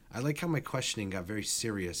 I like how my questioning got very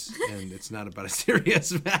serious, and it's not about a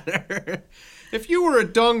serious matter. If you were a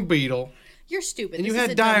dung beetle You're stupid. and you This is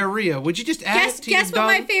had a dung- diarrhea, would you just add it to Guess your what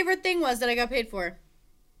dung? my favorite thing was that I got paid for?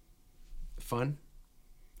 Fun?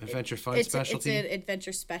 Adventure fun It's specialty? an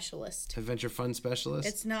adventure specialist. Adventure fun specialist?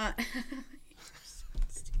 It's not.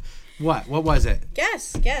 What? What was it?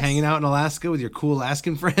 Guess. Hanging out in Alaska with your cool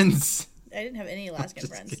Alaskan friends? I didn't have any Alaskan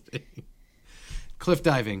Just friends. kidding. Cliff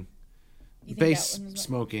diving. You think Base that one was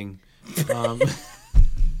smoking.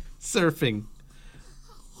 Surfing.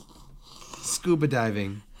 Scuba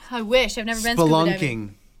diving. I wish. I've never been scuba diving.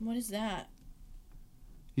 Spelunking. What is that?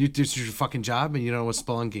 This is your fucking job and you don't know what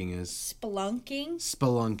spelunking is. Spelunking?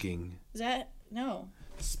 Spelunking. Is that? No.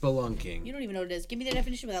 Spelunking. You don't even know what it is. Give me the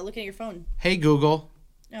definition without looking at your phone. Hey, Google.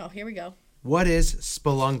 Oh, here we go. What is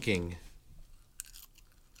spelunking?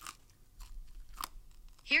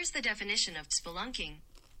 Here's the definition of spelunking.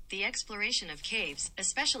 The exploration of caves,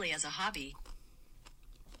 especially as a hobby.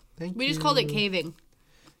 Thank We you. just called it caving.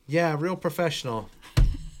 Yeah, real professional.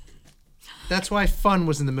 That's why fun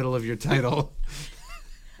was in the middle of your title.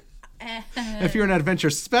 If you're an adventure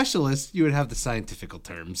specialist, you would have the scientific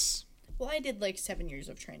terms. Well, I did like 7 years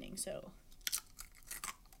of training, so.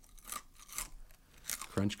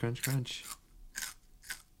 Crunch, crunch, crunch.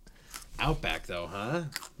 Outback, though, huh?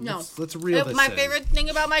 No. Let's reel this My in. favorite thing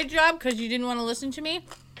about my job, because you didn't want to listen to me,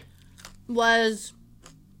 was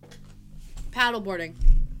paddleboarding.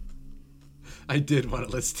 I did want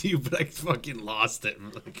to listen to you, but I fucking lost it.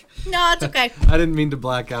 Like, No, it's okay. I didn't mean to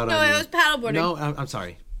black out No, on you. it was paddleboarding. No, I'm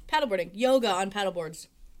sorry. Paddleboarding. Yoga on paddleboards.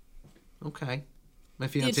 Okay. My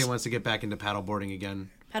fiance wants to get back into paddleboarding again.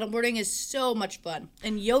 Paddleboarding is so much fun.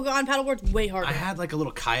 And yoga on paddleboards, way harder. I had like a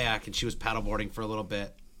little kayak and she was paddleboarding for a little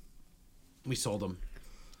bit. We sold them.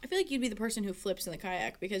 I feel like you'd be the person who flips in the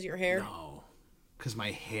kayak because of your hair. No. Because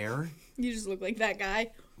my hair? You just look like that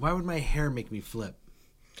guy. Why would my hair make me flip?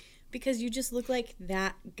 Because you just look like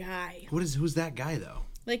that guy. Who's that guy, though?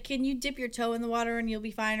 Like, can you dip your toe in the water and you'll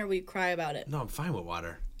be fine, or will you cry about it? No, I'm fine with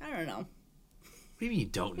water. I don't know. What do you mean you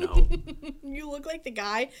don't know? You look like the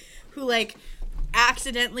guy who, like,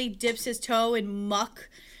 accidentally dips his toe in muck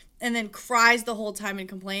and then cries the whole time and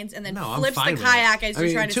complains and then flips the kayak as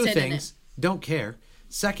you're trying to sit in it. Don't care.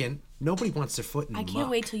 Second, nobody wants their foot in I muck. can't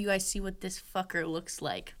wait till you guys see what this fucker looks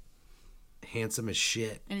like. Handsome as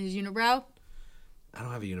shit. And his unibrow? I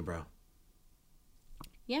don't have a unibrow.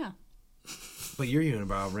 Yeah. But your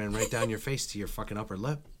unibrow ran right down your face to your fucking upper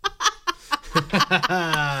lip.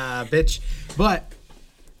 Bitch. But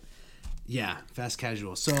yeah, fast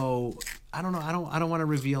casual. So I don't know. I don't want to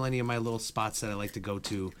reveal any of my little spots that I like to go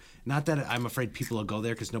to. Not that I'm afraid people will go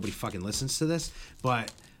there because nobody fucking listens to this,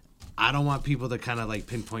 but I don't want people to kind of like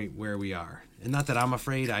pinpoint where we are. And not that I'm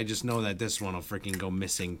afraid. I just know that this one will freaking go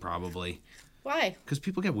missing probably. Why? Because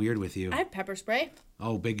people get weird with you. I have pepper spray.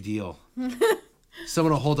 Oh, big deal.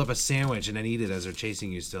 Someone will hold up a sandwich and then eat it as they're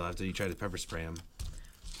chasing you still after you try to pepper spray them.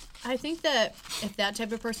 I think that if that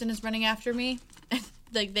type of person is running after me,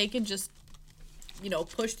 like they can just,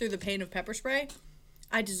 push through the pain of pepper spray,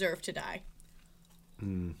 I deserve to die.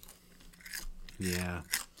 Yeah.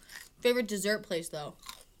 Favorite dessert place, though?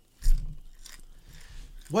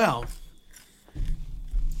 Well,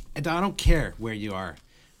 and I don't care where you are,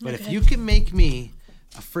 but if Okay. you can make me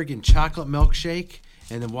a friggin' chocolate milkshake,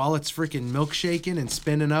 and then while it's freaking milkshaking and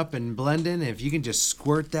spinning up and blending, if you can just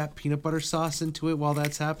squirt that peanut butter sauce into it while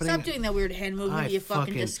that's happening. Stop doing that weird hand movement, I you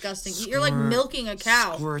fucking disgusting. You're like squirt- milking a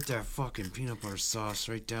cow. Squirt that fucking peanut butter sauce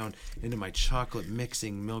right down into my chocolate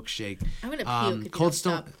mixing milkshake. I'm gonna puke if you Cold don't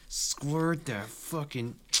Stone. stop. Squirt that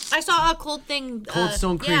fucking I saw a cold thing. Cold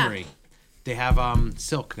Stone yeah. Creamery. They have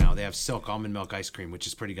Silk now. They have Silk almond milk ice cream, which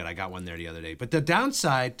is pretty good. I got one there the other day. But the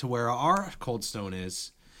downside to where our Cold Stone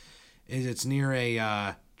is it's near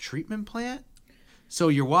a treatment plant. So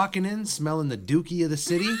you're walking in smelling the dookie of the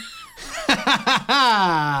city.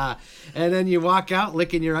 And then you walk out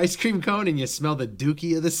licking your ice cream cone and you smell the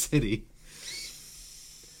dookie of the city.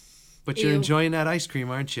 But you're Ew. enjoying that ice cream,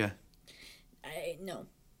 aren't you? No,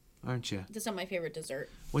 Aren't you? that's not my favorite dessert.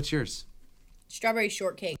 What's yours? Strawberry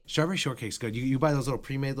shortcake. Strawberry shortcake's good. You buy those little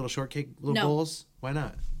pre-made little shortcake No. bowls? Why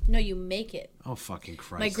not? No, you make it. Oh, fucking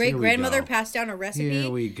Christ. My Here great we grandmother go. passed down a recipe. Here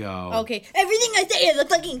we go. Okay, everything I say is a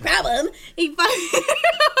fucking problem. I'm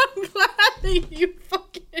glad that you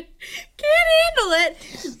fucking can't handle it.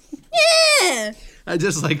 Yeah. I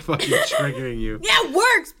just like fucking triggering you. Yeah, it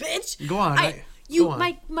works, bitch. Go on. You, go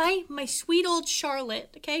on. my sweet old Charlotte.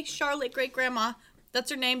 Okay, Charlotte, great grandma. That's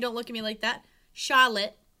her name. Don't look at me like that.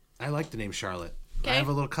 Charlotte. I like the name Charlotte. Okay. I have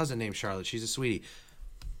a little cousin named Charlotte. She's a sweetie.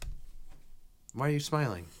 Why are you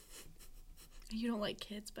smiling? You don't like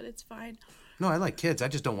kids, but it's fine. No, I like kids. I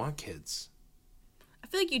just don't want kids. I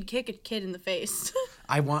feel like you'd kick a kid in the face.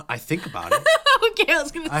 I think about it. Okay, I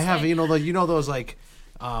was gonna say. I have, those like,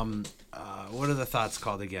 what are the thoughts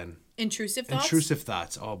called again? Intrusive thoughts. Intrusive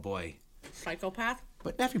thoughts. Oh boy. Psychopath.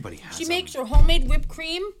 But everybody has She them. makes her homemade whipped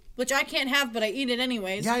cream, which I can't have, but I eat it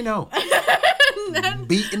anyways. Yeah, I know.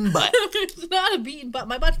 Beaten butt. It's not a beaten butt.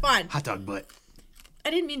 My butt's fine. Hot dog butt. I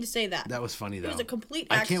didn't mean to say that. That was funny, though. It was a complete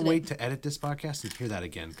I accident. can't wait to edit this podcast and hear that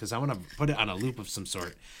again because I want to put it on a loop of some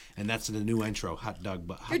sort. And that's the new intro, hot dog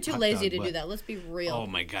butt. You're too lazy to do that. Let's be real. Oh,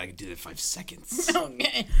 my God. I can do that in 5 seconds.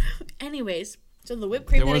 Okay. Anyways, so the whipped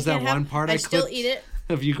cream There was that I can't that one have, part I I still clipped eat it.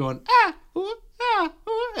 of you going, ooh, ooh,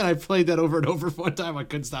 and I played that over and over one time. I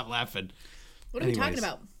couldn't stop laughing. What are we talking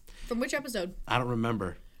about? From which episode? I don't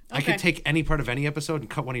remember. I Okay. could take any part of any episode and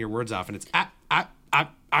cut one of your words off, and it's I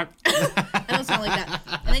don't sound like that.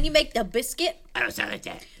 And then you make the biscuit. I don't sound like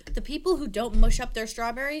that. The people who don't mush up their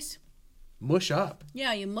strawberries, Mush up.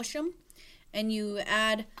 yeah, you mush them, and you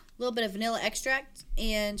add a little bit of vanilla extract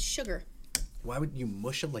and sugar. Why would you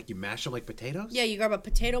mush them like you mash them like potatoes? Yeah, you grab a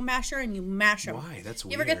potato masher and you mash them. Why? That's You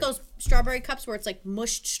weird. ever get those strawberry cups where it's like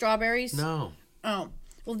mushed strawberries? No. Oh,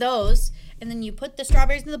 well, those, and then you put the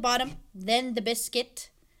strawberries in the bottom, then the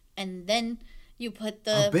biscuit, and then you put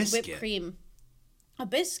the biscuit? whipped cream. A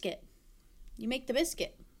biscuit. You make the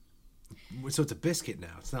biscuit. So it's a biscuit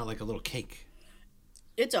now. It's not like a little cake.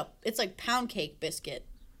 It's like pound cake biscuit.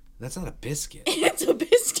 That's not a biscuit. It's a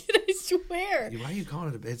biscuit, I swear. Why are you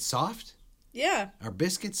calling it it's soft? Yeah, Are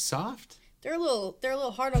biscuits soft? they're a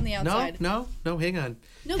little hard on the outside. No, hang on.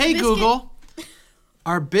 No, the Hey, biscuit- Google.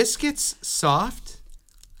 Are biscuits soft?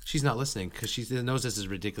 She's not listening because she knows this is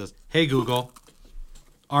ridiculous. Hey, Google.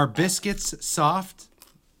 Are biscuits soft?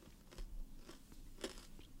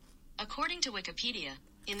 According to Wikipedia,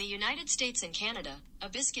 in the United States and Canada, a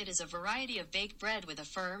biscuit is a variety of baked bread with a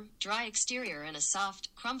firm, dry exterior and a soft,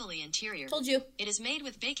 crumbly interior. Told you. It is made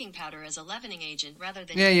with baking powder as a leavening agent rather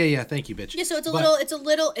than... Yeah. Thank you, bitch. Yeah, so it's a But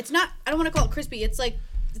little. It's not. I don't want to call it crispy. It's like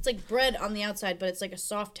bread on the outside, but it's like a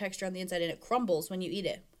soft texture on the inside, and it crumbles when you eat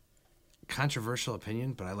it. Controversial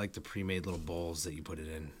opinion, but I like the pre-made little bowls that you put it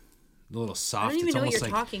in. The little soft. I don't even it's know what almost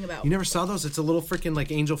you're like, talking about. You never saw those? It's a little freaking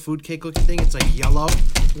like angel food cake looking thing. It's like yellow.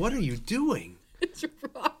 What are you doing? It's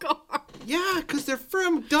rock hard. Yeah, because they're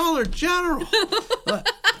from Dollar General.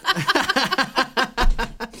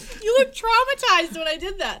 You look traumatized when I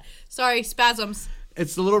did that. Sorry, spasms.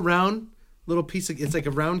 It's the little piece of, it's like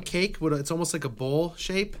a round cake. It's almost like a bowl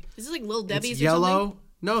shape. Is this like Little Debbie's It's or yellow. something?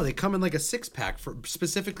 No, they come in like a 6-pack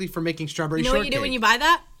specifically for making strawberry You know shortcake. what you do when you buy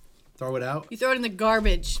that? Throw it out. You throw it in the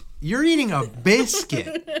garbage. You're eating a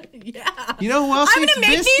biscuit. Yeah. You know who else I'm eats gonna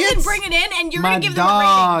make biscuits? these and bring it in, and you're My gonna give them a rating.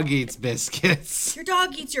 dog eats biscuits. Your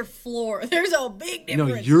dog eats your floor. There's a big No,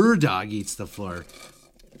 difference. your dog eats the floor.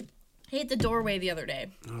 He ate the doorway the other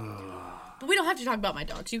day. But we don't have to talk about my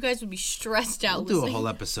dogs. You guys would be stressed out We'll do a listening. whole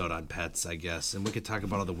episode on pets, I guess, and we could talk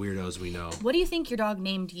about all the weirdos we know. What do you think your dog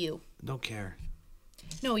named you? Don't care.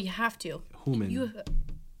 No, you have to. Human.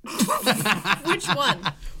 Which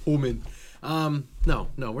one? Human. No,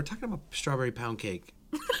 we're talking about strawberry pound cake.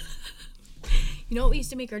 You know what we used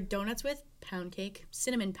to make our donuts with? Pound cake.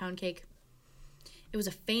 Cinnamon pound cake. It was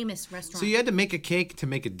a famous restaurant. So you had to make a cake to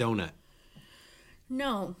make a donut.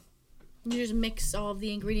 No. You just mix all of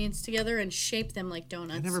the ingredients together and shape them like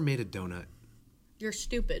donuts. I never made a donut. You're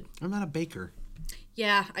stupid. I'm not a baker.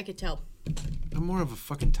 Yeah, I could tell. I'm more of a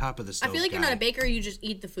fucking top of the stove I feel like guy. you're not a baker. You just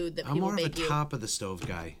eat the food that I'm people more of a bake you. top of the stove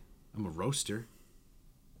guy. I'm a roaster.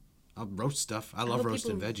 I'll roast stuff. I love hope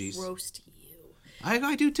roasting people veggies. Roast you.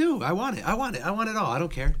 I do too. I want it. I want it all. I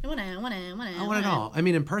don't care. I want it all. I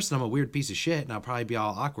mean, in person, I'm a weird piece of shit, and I'll probably be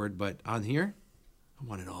all awkward. But on here, I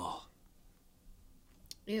want it all.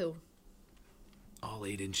 Ew. All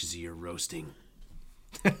 8 inches of your roasting.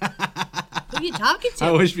 Who are you talking to?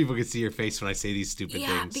 I wish people could see your face when I say these stupid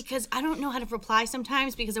Yeah, things. because I don't know how to reply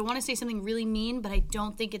sometimes because I want to say something really mean, but I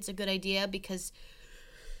don't think it's a good idea because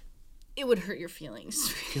it would hurt your feelings.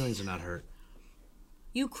 Feelings are not hurt.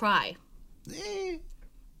 You cry. Eh.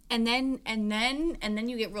 And then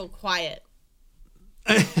you get real quiet.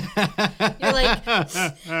 You're like, I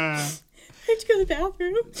have to go to the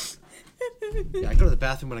bathroom. Yeah, I go to the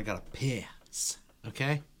bathroom when I gotta piss.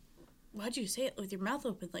 Okay? Why'd you say it with your mouth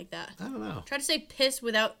open like that? I don't know. Try to say piss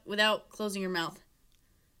without closing your mouth.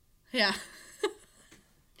 Yeah.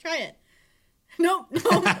 Try it. No.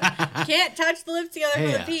 Can't touch the lips together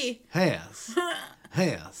for the pee. Yes.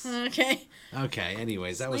 Okay. Okay,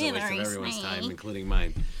 anyways, that was a waste of Slithery everyone's snake. time, including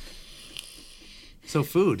mine. So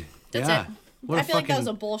food. That's yeah. it. What I a feel like that was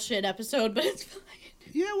fucking- a bullshit episode, but it's fine.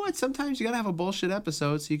 You know what? Sometimes you gotta have a bullshit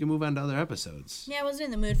episode so you can move on to other episodes. Yeah, I wasn't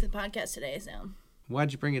in the mood for the podcast today, so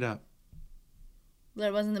Why'd you bring it up? but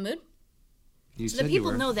I wasn't in the mood. You So said the you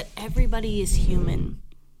people were. know that everybody is human.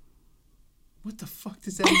 What the fuck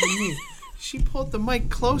does that even mean? She pulled the mic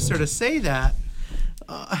closer to say that.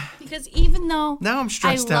 Because even though Now I'm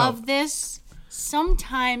stressed I out. love this,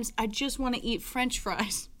 sometimes I just want to eat French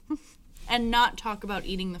fries. and not talk about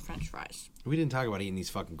eating the French fries. We didn't talk about eating these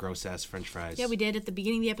fucking gross ass French fries. Yeah, we did at the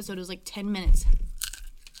beginning of the episode. It was like 10 minutes.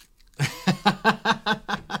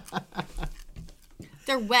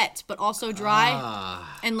 They're wet, but also dry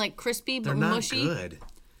and like crispy, but They're not mushy. good.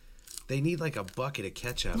 They need like a bucket of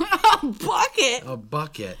ketchup. Bucket. A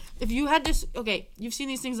bucket. If you had this, okay, you've seen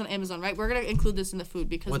these things on Amazon, right? We're gonna include this in the food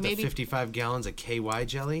because What, maybe the 55 gallons of KY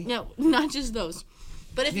jelly? no, not just those.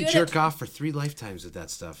 But if You you can had jerk off for 3 lifetimes with that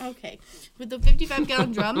stuff. okay, with the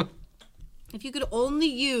 55-gallon drum, if you could only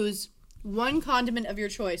use one condiment of your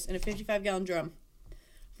choice in a 55-gallon drum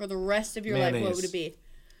for the rest of your life, what would it be?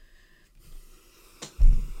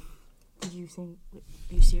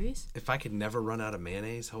 Are you serious? If I could never run out of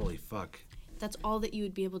mayonnaise, holy fuck. That's all that you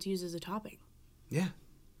would be able to use as a topping. Yeah.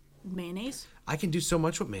 Mayonnaise? I can do so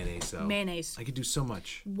much with mayonnaise, though. Mayonnaise. I could do so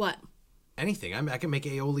much. What? Anything. I can make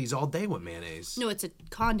aiolis all day with mayonnaise. No, it's a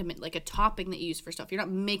condiment, like a topping that you use for stuff. You're not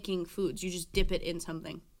making foods. You just dip it in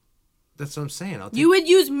something. That's what I'm saying. You would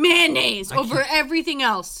use mayonnaise over everything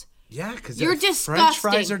else. Yeah, because You're French disgusting.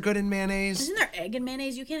 fries are good in mayonnaise. Isn't there egg in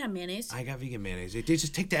mayonnaise? You can't have mayonnaise. I got vegan mayonnaise. They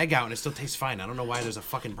just take the egg out and it still tastes fine. I don't know why there's a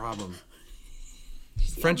fucking problem.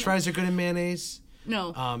 French fries are good in mayonnaise.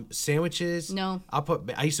 No. Sandwiches. No.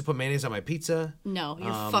 I used to put mayonnaise on my pizza. No,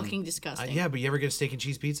 you're fucking disgusting. Yeah, but you ever get a steak and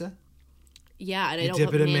cheese pizza? Yeah, and I You don't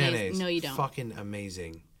dip put it in mayonnaise. mayonnaise. No, you don't. Fucking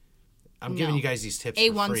amazing. I'm No. giving you guys these tips for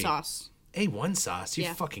A1 free. sauce. A1 sauce? You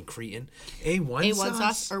Yeah. fucking cretin. A1 A1 sauce?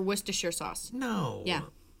 sauce or Worcestershire sauce. No. Yeah.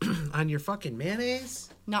 On your fucking mayonnaise?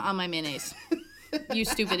 Not on my mayonnaise. You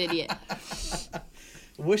stupid idiot.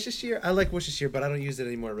 Worcestershire? I like Worcestershire, but I don't use it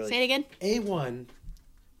anymore, really. Say it again. A1.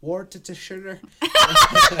 Worcestershire.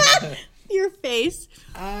 Your face.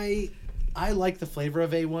 I like the flavor of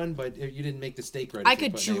A1, but you didn't make the steak right. I if you're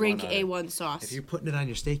could putting drink on it. A1 sauce. If you're putting it on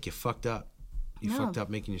your steak, you fucked up. You No. fucked up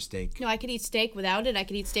making your steak. No, I could eat steak without it. I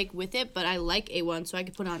could eat steak with it, but I like A1, so I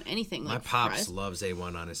could put it on anything. My Like pops fries. loves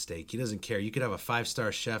A1 on his steak. He doesn't care. You could have a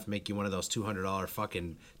 5-star chef make you one of those $200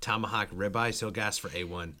 fucking tomahawk ribeyes. He'll gas for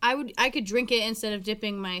A1. I could drink it instead of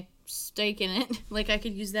dipping my steak in it. Like I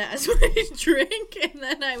could use that as my drink, and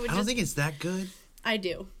then I would. I don't think it's that good. I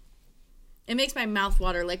do. It makes my mouth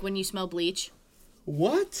water, like when you smell bleach.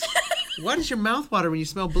 What? Why does your mouth water when you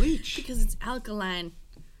smell bleach? Because it's alkaline.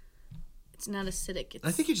 It's not acidic. It's... I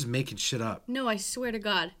think you're just making shit up. No, I swear to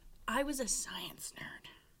God. I was a science nerd.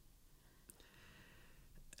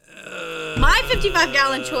 My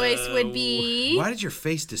 55-gallon choice would be... Why did your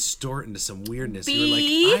face distort into some weirdness? You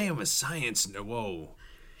B. were like, I am a science nerd. Whoa.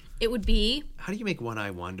 It would be... How do you make one eye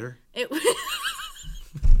wander? It would...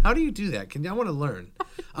 How do you do that? I want to learn.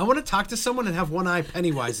 I want to talk to someone and have one eye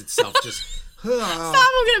Pennywise itself. Just... Stop,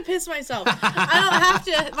 I'm going to piss myself. I don't have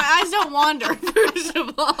to... My eyes don't wander, first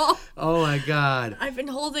of all. Oh, my God. I've been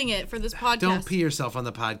holding it for this podcast. Don't pee yourself on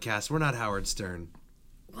the podcast. We're not Howard Stern.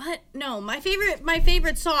 What? No, my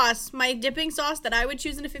favorite sauce, my dipping sauce that I would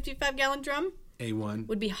choose in a 55-gallon drum A1.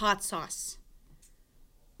 would be hot sauce.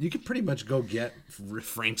 You could pretty much go get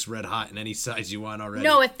Frank's Red Hot in any size you want already.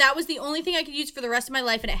 No, if that was the only thing I could use for the rest of my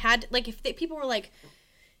life, and it had, like, if people were like,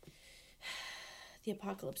 the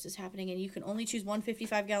apocalypse is happening and you can only choose one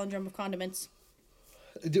 55-gallon drum of condiments.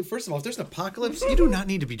 Dude, first of all, if there's an apocalypse, you do not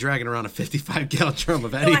need to be dragging around a 55-gallon drum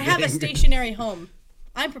of anything. No, I have a stationary home.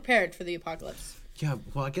 I'm prepared for the apocalypse. Yeah,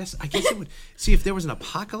 well, I guess it would... See, if there was an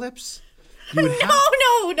apocalypse, you would have...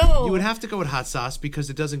 No. You would have to go with hot sauce because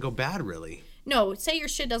it doesn't go bad, really. No, say your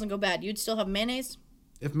shit doesn't go bad. You'd still have mayonnaise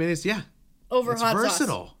If mayonnaise, yeah. over It's hot sauce.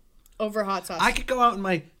 versatile. Over hot sauce. I could go out in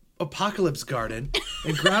my apocalypse garden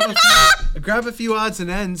and grab a few odds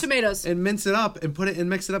and ends, Tomatoes. and mince it up and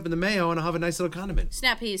mix it up in the mayo, and I'll have a nice little condiment.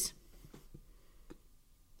 Snap peas.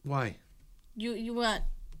 Why? You want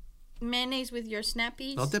mayonnaise with your snap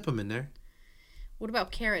peas? I'll dip them in there. What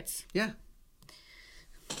about carrots? Yeah.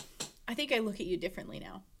 I think I look at you differently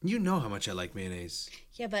now. You know how much I like mayonnaise.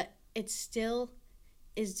 Yeah, but it still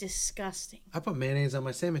is disgusting. I put mayonnaise on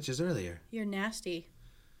my sandwiches earlier. You're nasty.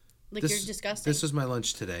 Like, you're disgusting. This was my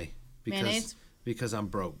lunch today. Mayonnaise? Because I'm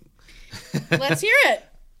broke. Let's hear it.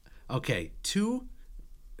 Okay, 2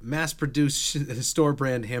 mass-produced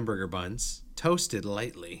store-brand hamburger buns, toasted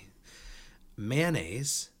lightly,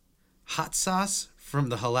 mayonnaise, hot sauce from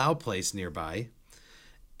the halal place nearby,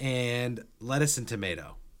 and lettuce and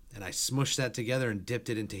tomato. And I smushed that together and dipped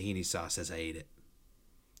it in tahini sauce as I ate it.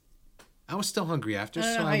 I was still hungry after, I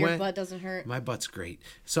don't know how your butt doesn't hurt. My butt's great.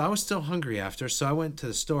 So I was still hungry after, so I went to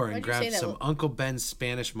the store and Why'd you say grabbed that? some Uncle Ben's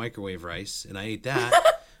Spanish microwave rice, and I ate that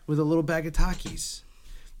with a little bag of Takis.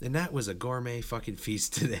 And that was a gourmet fucking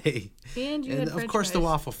feast today. And you had of French course fries. the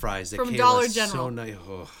waffle fries that From Kayla Dollar so General. nice.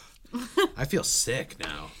 Oh. I feel sick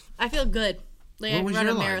now. I feel good. Like, What I was run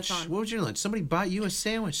your a lunch? marathon. What was your lunch? Somebody bought you a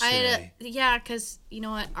sandwich today. Yeah, because you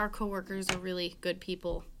know what? Our coworkers are really good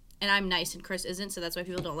people. And I'm nice and Chris isn't, so that's why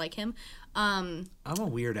people don't like him. I'm a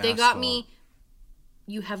weird asshole. They got me,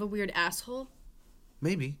 you have a weird asshole?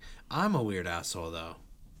 Maybe. I'm a weird asshole, though.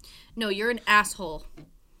 No, you're an asshole.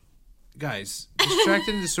 Guys,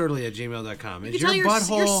 distractedanddisorderly@gmail.com. Is your tell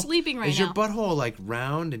butthole... you're sleeping right Is now. your butthole, like,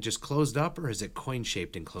 round and just closed up, or is it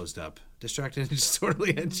coin-shaped and closed up?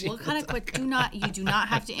 Distractedanddisorderly@gmail.com. What kind of you do not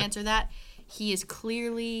have to answer that. He is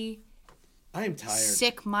clearly I am tired.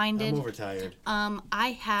 sick-minded. I'm overtired.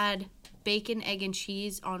 I had bacon, egg, and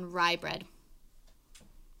cheese on rye bread.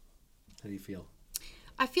 How do you feel?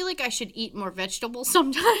 I feel like I should eat more vegetables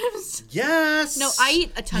sometimes. Yes! No, I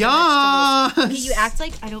eat a ton yes! of vegetables. Okay, you act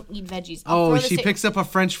like I don't eat veggies. Oh, she picks up a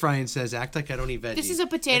French fry and says, act like I don't eat veggies. This is a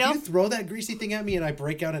potato. If you throw that greasy thing at me and I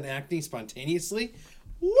break out in acne spontaneously,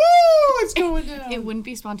 woo, it's going down. It wouldn't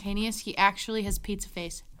be spontaneous. He actually has pizza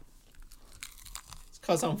face. It's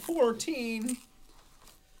because I'm 14.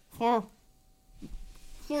 14.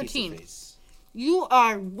 Pizza face. You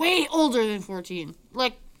are way older than 14.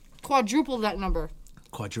 Like, quadruple that number.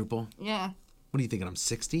 Quadruple? Yeah. What are you thinking? I'm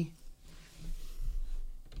 60?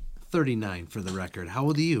 39 for the record. How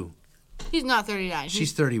old are you? He's not 39.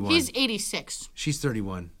 She's 31. He's 86. She's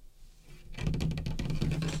 31.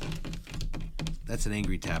 That's an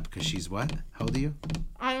angry tap because she's what? How old are you?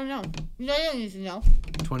 I don't know. You don't need to know.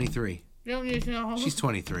 23. You don't need to know. She's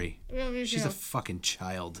 23. You don't need to She's know. a fucking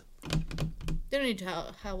child. They don't need to know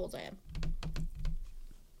how old I am.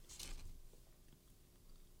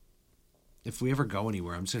 If we ever go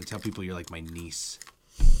anywhere, I'm just going to tell people you're like my niece.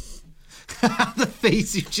 The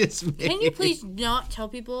face you just made. Can you please not tell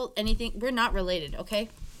people anything? We're not related, okay?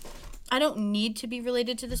 I don't need to be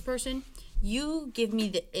related to this person. You give me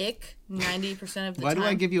the ick 90% of the Why time. do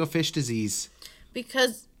I give you a fish disease?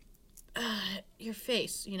 Because your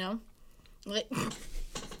face, you know? Like, what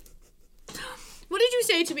did you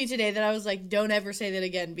say to me today that I was like, don't ever say that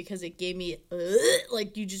again because it gave me,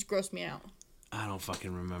 like, you just grossed me out. I don't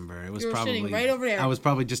fucking remember. It was You were probably sitting right over there. I was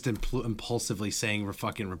probably just impulsively saying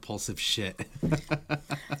fucking repulsive shit.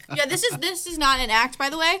 Yeah, this is not an act, by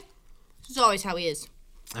the way. This is always how he is.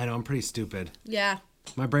 I know, I'm pretty stupid. Yeah.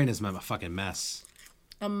 My brain is a fucking mess.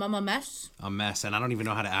 A mama mess? A mess, and I don't even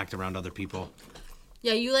know how to act around other people.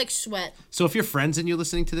 Yeah, you like sweat. So if you're friends and you're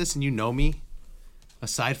listening to this and you know me,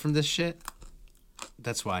 aside from this shit,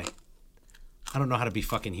 that's why. I don't know how to be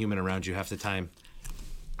fucking human around you half the time.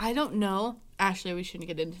 I don't know. Actually, we shouldn't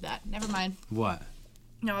get into that. Never mind. What?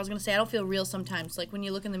 No, I was gonna say I don't feel real sometimes. Like when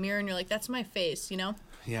you look in the mirror and you're like, "That's my face," you know?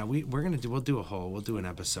 Yeah, we'll do an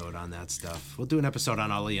episode on that stuff. We'll do an episode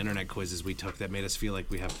on all the internet quizzes we took that made us feel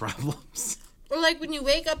like we have problems. Or like when you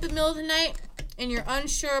wake up in the middle of the night and you're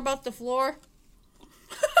unsure about the floor.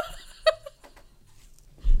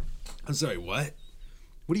 I'm sorry, what?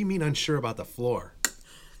 What do you mean unsure about the floor?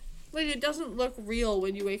 Like it doesn't look real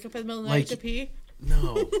when you wake up in the middle of the Like- night to pee.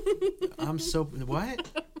 No. I'm so... What?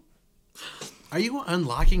 Are you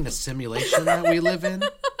unlocking the simulation that we live in?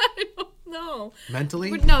 I don't know.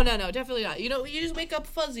 Mentally? But no, definitely not. You know, you just wake up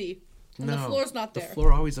fuzzy and the No, floor's not there. The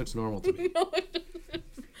floor always looks normal to me. No, it doesn't.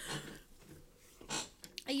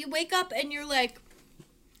 And you wake up and you're like,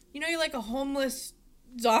 you know, you're like a homeless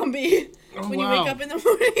zombie when you wow. wake up in the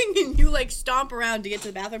morning and you like stomp around to get to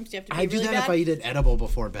the bathroom because you have to pee I do really that bad. if I eat an edible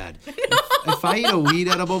before bed. If I eat a weed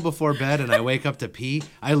edible before bed and I wake up to pee,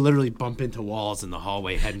 I literally bump into walls in the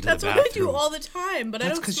hallway heading to That's the what bathroom. I do all the time, but That's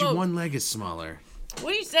I don't because smoke. your one leg is smaller.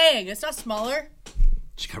 What are you saying? It's not smaller.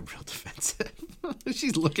 She got real defensive.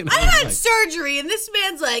 She's looking at I me had like... surgery, and this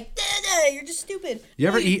man's like, you're just stupid. You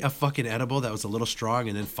ever eat a fucking edible that was a little strong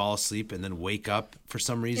and then fall asleep and then wake up for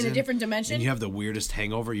some reason? In a different dimension? And you have the weirdest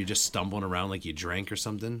hangover. You're just stumbling around like you drank or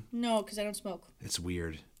something. No, because I don't smoke. It's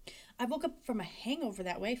weird. I woke up from a hangover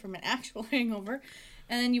that way, from an actual hangover.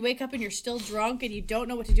 And then you wake up and you're still drunk and you don't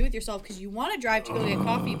know what to do with yourself because you want to drive to go get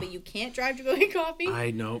coffee, but you can't drive to go get coffee. I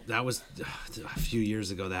know. That was a few years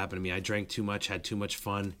ago that happened to me. I drank too much, had too much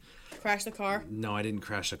fun. Crash the car. No, I didn't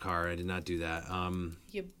crash a car. I did not do that.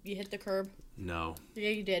 You hit the curb. No. Yeah,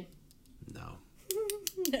 you did. No.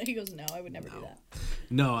 He goes, no, I would never do that.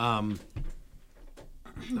 No, I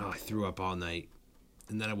threw up all night.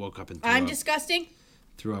 And then I woke up and I'm disgusting.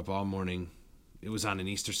 threw up all morning. It was on an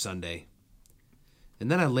Easter Sunday.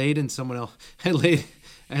 And then I laid in someone else. I laid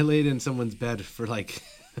in someone's bed for like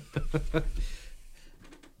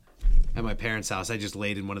at my parents' house. I just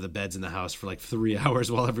laid in one of the beds in the house for like 3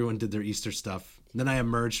 hours while everyone did their Easter stuff. And then I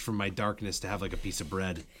emerged from my darkness to have like a piece of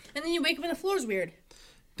bread. And then you wake up and the floor's weird.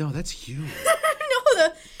 No, that's you. No,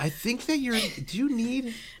 I think that do you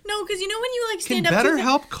need... No, because you know when you like stand Can up too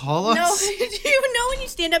BetterHelp call us? No, do you know when you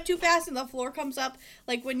stand up too fast and the floor comes up?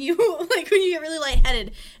 Like when you get really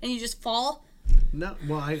lightheaded and you just fall? No,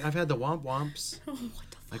 well, I've had the womp womps. Oh, what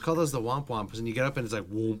the fuck? I call those the womp womps, and you get up and it's like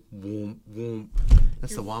whoomp, whoomp, whoomp.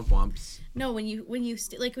 That's the womp womps. No, when you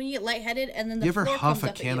get lightheaded and then the You ever floor huff comes a up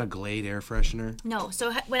at can you. of Glade air freshener? No,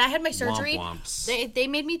 so when I had my surgery, womps. they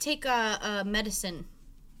made me take a medicine.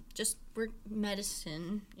 Just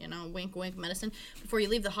medicine, wink, wink, medicine, before you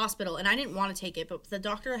leave the hospital. And I didn't want to take it, but the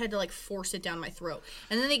doctor had to, like, force it down my throat.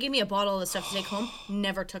 And then they gave me a bottle of the stuff to take home.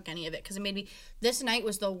 Never took any of it because it made me... This night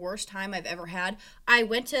was the worst time I've ever had. I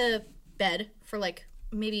went to bed for, like,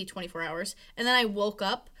 maybe 24 hours. And then I woke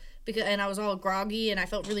up and I was all groggy and I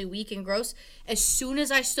felt really weak and gross. As soon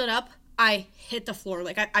as I stood up, I hit the floor.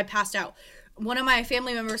 Like, I passed out. One of my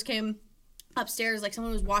family members came upstairs, like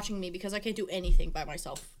someone was watching me because I can't do anything by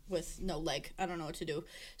myself with no leg. I don't know what to do.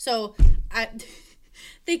 So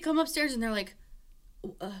they come upstairs and they're like,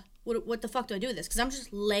 what the fuck do I do with this? Because I'm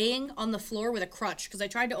just laying on the floor with a crutch because I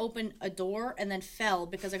tried to open a door and then fell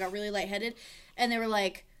because I got really lightheaded. And they were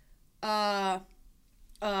like, so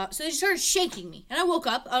they started shaking me. And I woke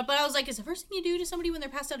up, but I was like, is the first thing you do to somebody when they're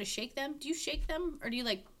passed out is shake them? Do you shake them? Or do you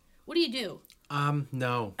what do you do?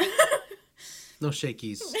 No. No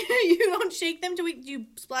shakies. You don't shake them? Do you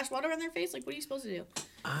splash water on their face? Like, what are you supposed to do?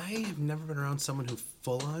 I have never been around someone who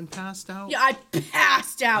full-on passed out. Yeah, I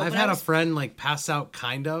passed out. I've had a friend, like, pass out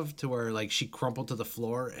kind of to where, like, she crumpled to the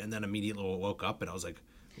floor and then immediately woke up and I was like,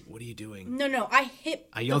 what are you doing? No, I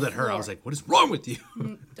yelled at her. I was like, what is wrong with you?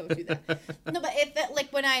 Don't do that. No, but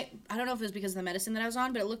when I don't know if it was because of the medicine that I was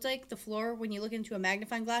on, but it looked like the floor when you look into a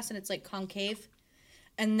magnifying glass and it's, like, concave.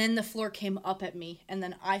 And then the floor came up at me, and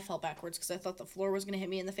then I fell backwards because I thought the floor was going to hit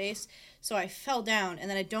me in the face. So I fell down, and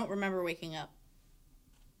then I don't remember waking up.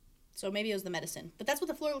 So maybe it was the medicine. But that's what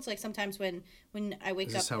the floor looks like sometimes when I wake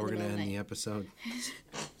up. Is this how we're going to end the episode?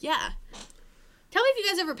 Yeah. Tell me if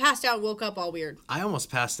you guys ever passed out and woke up all weird. I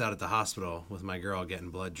almost passed out at the hospital with my girl getting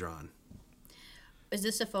blood drawn. Is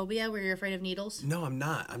this a phobia where you're afraid of needles? No, I'm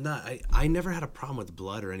not. I never had a problem with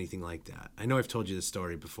blood or anything like that. I know I've told you this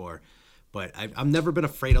story before. But I've never been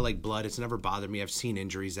afraid of, like, blood. It's never bothered me. I've seen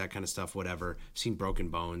injuries, that kind of stuff, whatever. I've seen broken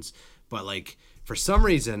bones. But, like, for some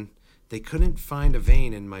reason, they couldn't find a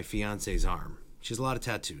vein in my fiance's arm. She has a lot of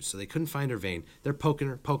tattoos, so they couldn't find her vein. They're poking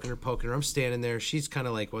her. I'm standing there. She's kind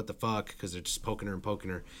of like, what the fuck? Because they're just poking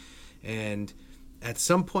her. And at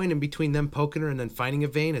some point in between them poking her and then finding a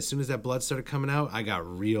vein, as soon as that blood started coming out, I got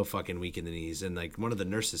real fucking weak in the knees. And, like, one of the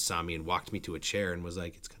nurses saw me and walked me to a chair and was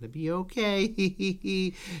like, it's going to be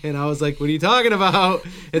okay. And I was like, what are you talking about?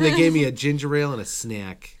 And they gave me a ginger ale and a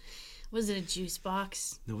snack. Was it a juice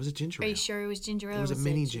box? No, it was a ginger ale. Are you sure it was ginger ale? It was a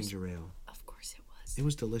mini ginger ale. Of course it was. It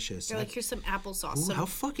was delicious. They're like, here's some applesauce. Ooh, how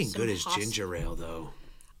fucking good is ginger ale, though?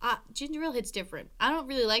 Ginger ale hits different. I don't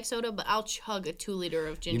really like soda, but I'll chug a 2-liter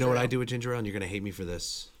of ginger ale. You know what I do with ginger ale? And you're going to hate me for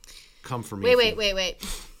this. Come for me. Wait.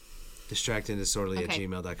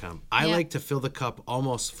 Distractingdisorderly@gmail.com. I like to fill the cup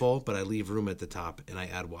almost full, but I leave room at the top, and I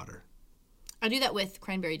add water. I do that with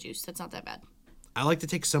cranberry juice. That's not that bad. I like to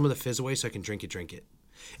take some of the fizz away so I can drink it.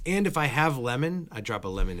 And if I have lemon, I drop a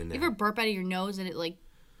lemon in there. You ever burp out of your nose and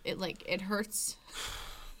it hurts?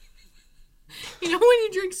 You know when you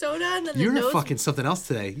drink soda and then You're the nose... fucking something else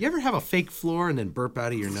today. You ever have a fake floor and then burp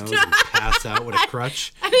out of your nose and pass out with a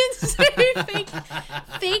crutch? I didn't say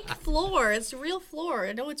fake floor. It's real floor.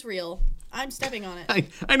 I know it's real. I'm stepping on it.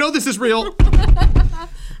 I know this is real.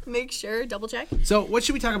 Make sure, double check. So what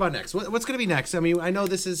should we talk about next? What's going to be next? I mean, I know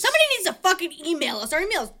this is... Somebody needs to fucking email us. Our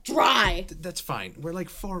email's dry. That's fine. We're like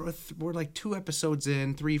 2 episodes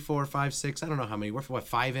in, 3, 4, 5, 6. I don't know how many. We're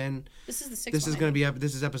 5 in. This is the 6th This is one, going to be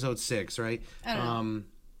this is episode 6, right? I don't know.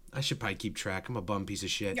 I should probably keep track. I'm a bum piece of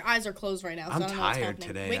shit. Your eyes are closed right now, so I'm I don't know what's tired happening.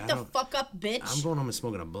 today. Wake the fuck up, bitch. I'm going home and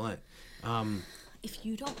smoking a blunt. If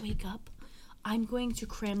you don't wake up, I'm going to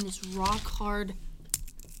cram this rock hard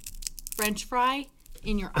French fry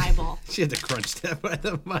in your eyeball. She had to crunch that by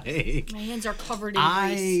the mic. My hands are covered in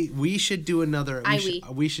grease. We should do another. We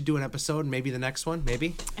we should do an episode. Maybe the next one.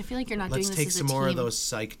 Maybe. I feel like you're not doing Let's this take as a some more of team. those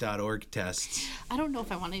psych.org tests. I don't know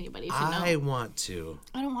if I want anybody to know. I want to.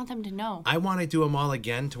 I don't want them to know. I want to do them all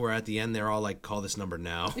again to where at the end they're all like, call this number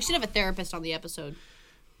now. We should have a therapist on the episode.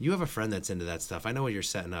 You have a friend that's into that stuff. I know what you're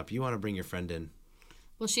setting up. You want to bring your friend in.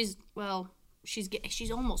 Well, she's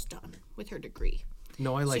almost done with her degree.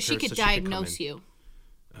 No, I like so her. She could so diagnose she could you.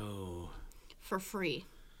 Oh. For free.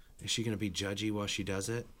 Is she going to be judgy while she does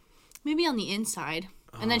it? Maybe on the inside.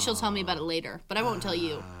 And then she'll tell me about it later. But I won't tell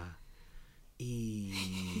you.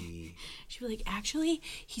 She She'd be like, actually,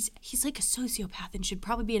 he's like a sociopath and should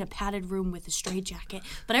probably be in a padded room with a straitjacket.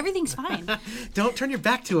 But everything's fine. Don't turn your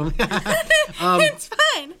back to him. It's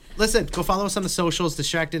fine. Listen, go follow us on the socials.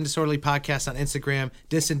 Distracted and Disorderly Podcast on Instagram.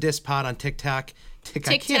 Dis and Dis Pod on TikTok.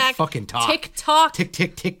 I can't fucking talk. TikTok. Tick.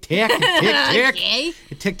 Okay.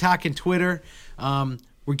 TikTok and Twitter.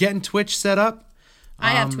 We're getting Twitch set up.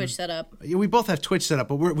 I have Twitch set up. We both have Twitch set up,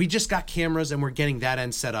 but we just got cameras and we're getting that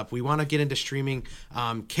end set up. We want to get into streaming.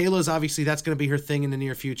 Kayla's obviously, that's going to be her thing in the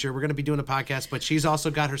near future. We're going to be doing a podcast, but she's also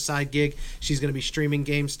got her side gig. She's going to be streaming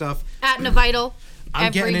game stuff. At Navital.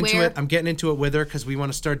 I'm getting into it with her because we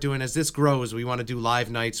want to start doing, as this grows, we want to do live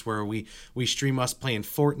nights where we stream us playing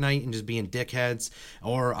Fortnite and just being dickheads.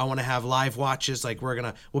 Or I want to have live watches, like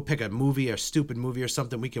we'll pick a movie, a stupid movie or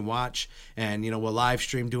something we can watch, and we'll live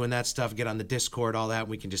stream doing that stuff, get on the Discord, all that, and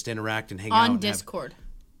we can just interact and hang out. On Discord.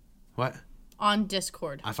 What? On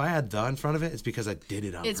Discord. If I had the in front of it, it's because I did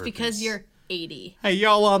it on purpose. It's because you're 80. Hey,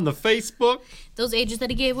 y'all on the Facebook? Those ages that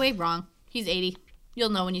he gave away, wrong. He's 80. You'll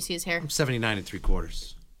know when you see his hair. I'm 79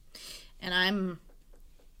 3/4. And I'm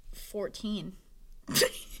 14.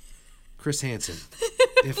 Chris Hansen,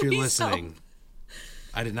 if you're listening,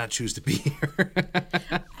 I did not choose to be here.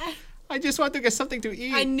 I just want to get something to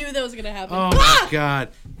eat. I knew that was going to happen. Oh, my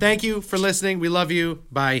God. Thank you for listening. We love you.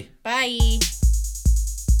 Bye. Bye.